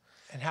do that.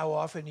 And how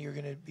often you're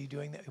going to be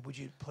doing that? Would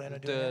you plan on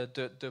doing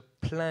that? The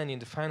plan in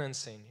the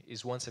financing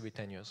is once every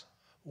 10 years.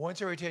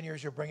 Once every 10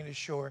 years, you're bringing it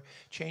ashore,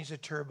 change the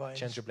turbines,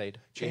 Change the blade.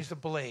 change the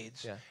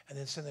blades, Yeah. and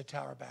then send the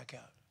tower back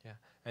out. Yeah,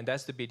 and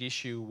that's the big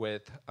issue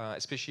with,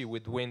 especially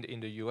with wind in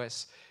the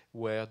U.S.,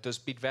 where those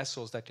big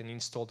vessels that can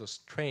install those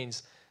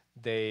trains,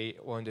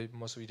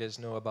 most of you guys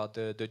know about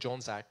the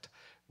Jones Act,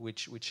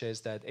 which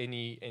says that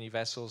any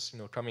vessels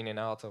coming in and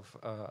out of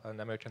an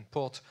American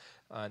port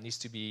needs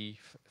to be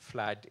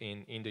flagged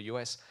in the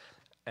U.S.,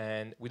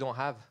 and we don't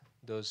have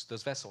those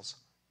vessels.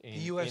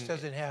 The U.S.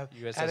 doesn't have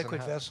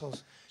adequate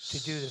vessels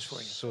to do this for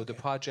you. So the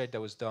project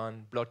that was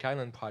done, Block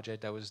Island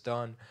project that was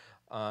done,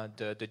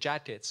 the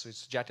jackets, so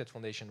it's Jacket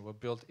Foundation, were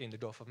built in the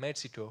Gulf of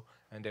Mexico,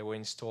 and they were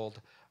installed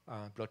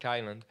Block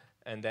Island,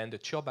 and then the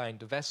turbine,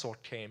 the vessel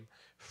came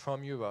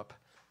from Europe.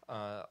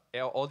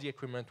 All the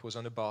equipment was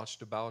on the barge.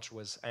 The barge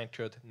was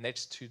anchored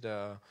next to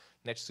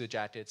the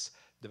jackets.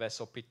 The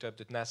vessel picked up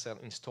the nacelle,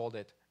 installed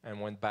it,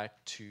 and went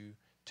back to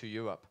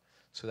Europe.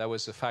 So that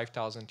was a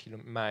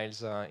 5,000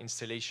 miles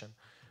installation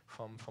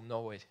from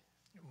Norway,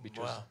 which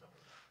was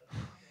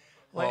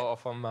or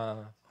from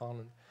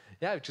Holland.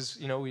 Yeah, because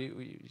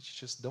we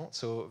just don't.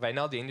 So right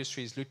now the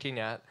industry is looking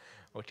at,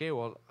 okay,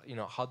 well,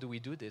 how do we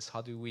do this?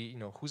 How do we,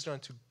 who's going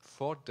to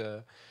afford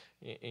the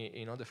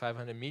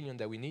 500 million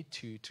that we need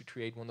to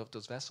create one of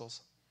those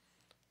vessels?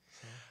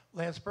 So.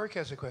 Lance Burke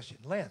has a question.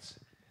 Lance.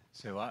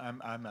 So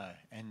I'm an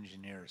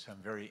engineer, so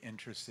I'm very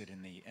interested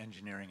in the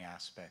engineering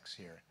aspects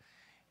here.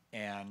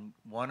 And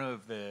one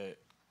of the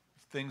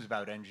things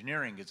about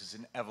engineering is it's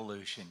an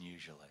evolution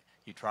usually.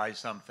 You try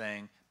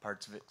something,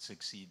 parts of it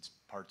succeeds,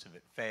 parts of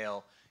it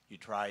fail. You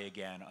try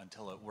again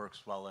until it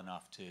works well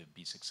enough to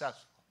be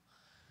successful.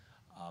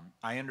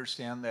 I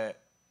understand that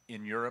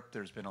in Europe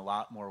there's been a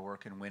lot more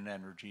work in wind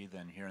energy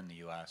than here in the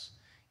US.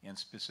 And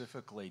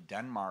specifically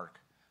Denmark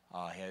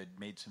had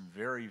made some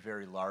very,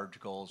 very large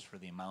goals for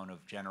the amount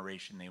of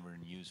generation they were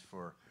going to use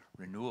for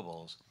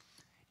renewables.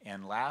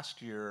 And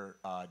last year,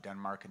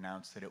 Denmark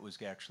announced that it was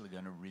actually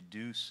going to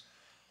reduce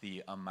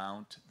the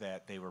amount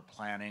that they were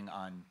planning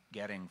on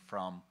getting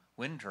from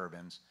wind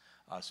turbines,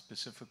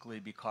 specifically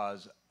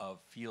because of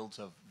fields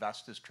of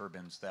Vestas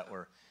turbines that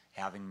were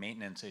having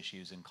maintenance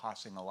issues and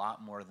costing a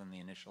lot more than the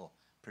initial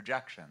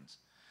projections.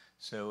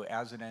 So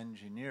as an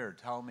engineer,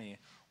 tell me,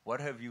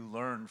 what have you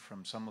learned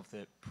from some of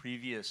the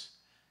previous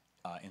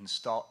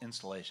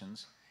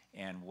installations,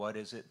 and what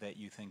is it that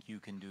you think you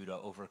can do to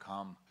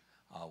overcome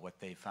what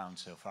they found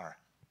so far?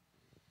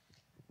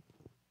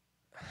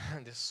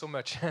 There's so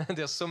much.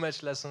 There's so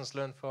much lessons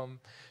learned from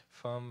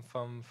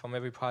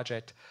every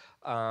project.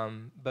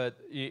 But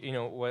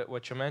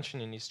what you're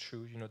mentioning is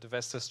true. The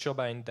Vestas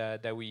turbine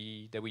that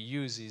we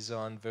use is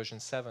on version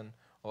 7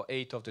 or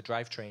 8 of the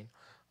drivetrain.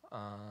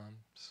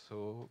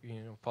 So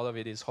part of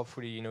it is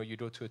hopefully you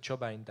go to a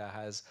turbine that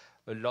has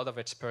a lot of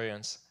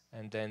experience,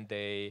 and then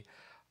they've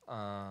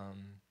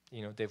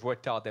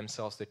worked out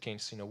themselves the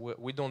kinks.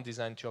 We don't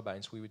design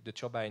turbines. The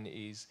turbine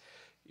is,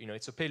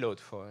 it's a payload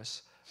for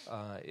us,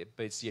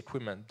 but it's the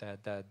equipment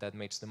that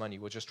makes the money.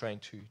 We're just trying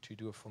to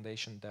do a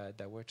foundation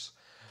that works.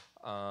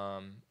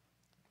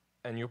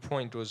 And your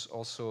point was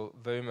also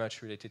very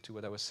much related to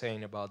what I was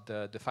saying about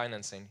the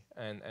financing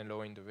and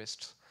lowering the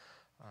risks.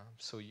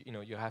 So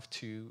you have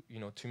to,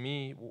 to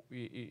me,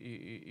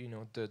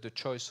 the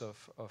choice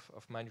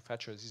of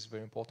manufacturers is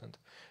very important,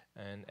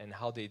 and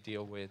how they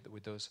deal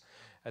with those.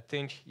 I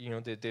think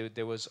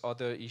there was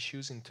other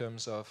issues in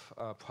terms of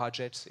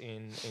projects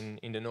in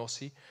the North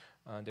Sea.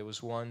 There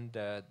was one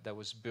that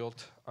was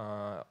built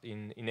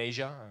in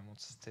Asia. I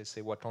won't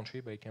say what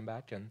country, but it came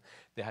back, and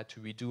they had to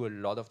redo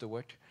a lot of the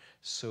work.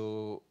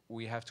 So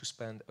we have to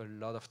spend a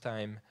lot of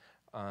time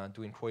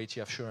doing quality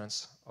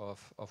assurance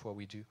of what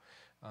we do.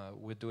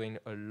 We're doing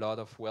a lot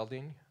of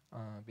welding.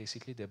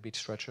 Basically, they're big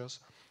structures.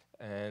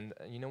 And,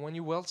 when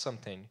you weld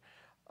something,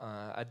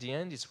 at the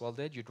end, it's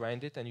welded, you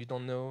grind it, and you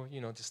don't know,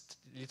 just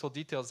little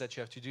details that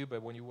you have to do.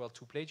 But when you weld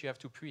two plates, you have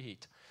to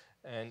preheat.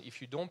 And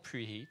if you don't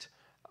preheat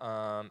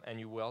and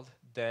you weld,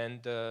 then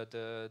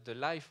the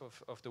life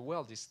of the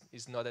weld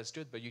is not as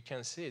good. But you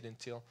can see it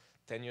until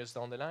 10 years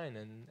down the line,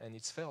 and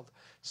it's failed.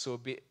 So,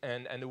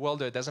 and the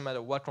welder, it doesn't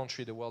matter what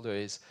country the welder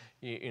is,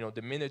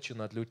 the minute you're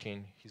not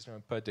looking, he's going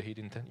to put the heat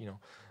in,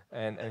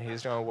 and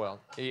he's going to weld.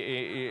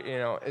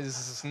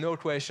 It's no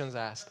questions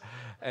asked.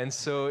 And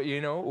so,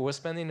 we're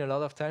spending a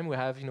lot of time. We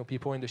have,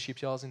 people in the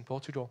shipyards in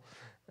Portugal.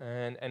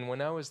 And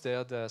when I was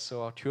there,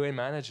 so our QA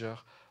manager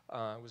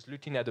was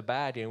looking at the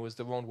bag, and it was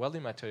the wrong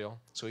welding material.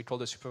 So he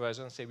called the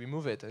supervisor and said,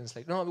 remove it. And it's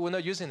like, no, we're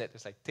not using it.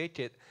 It's like, take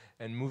it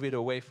and move it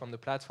away from the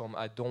platform.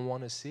 I don't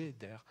want to see it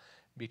there.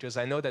 because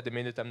I know that the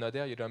minute I'm not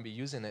there, you don't be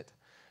using it.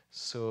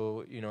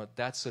 So,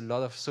 that's a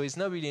lot of, so it's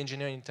not really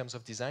engineering in terms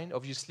of design.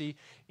 Obviously,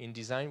 in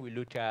design, we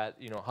look at,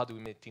 how do we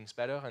make things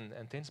better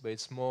and things, but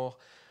it's more,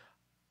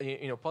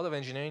 part of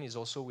engineering is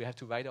also we have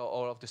to write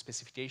all of the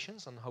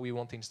specifications on how we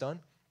want things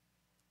done.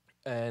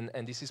 And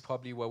this is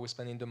probably where we're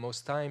spending the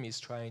most time, is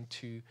trying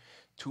to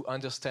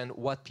understand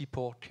what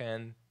people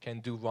can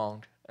do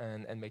wrong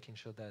and making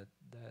sure that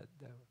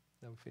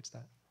we fix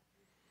that.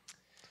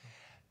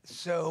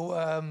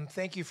 So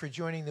thank you for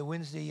joining the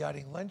Wednesday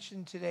Yachting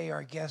Luncheon today.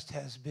 Our guest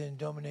has been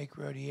Dominique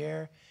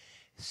Roddier,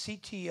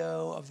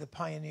 CTO of the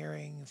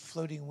pioneering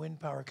floating wind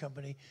power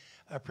company,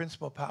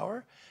 Principal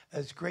Power.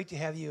 It's great to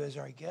have you as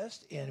our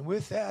guest. And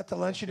with that, the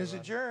luncheon is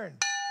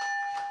adjourned.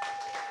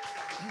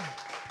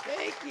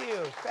 Thank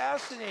you.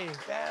 Fascinating,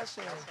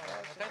 fascinating.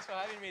 Thanks for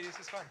having me. This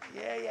is fun.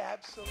 Yeah,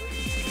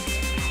 absolutely.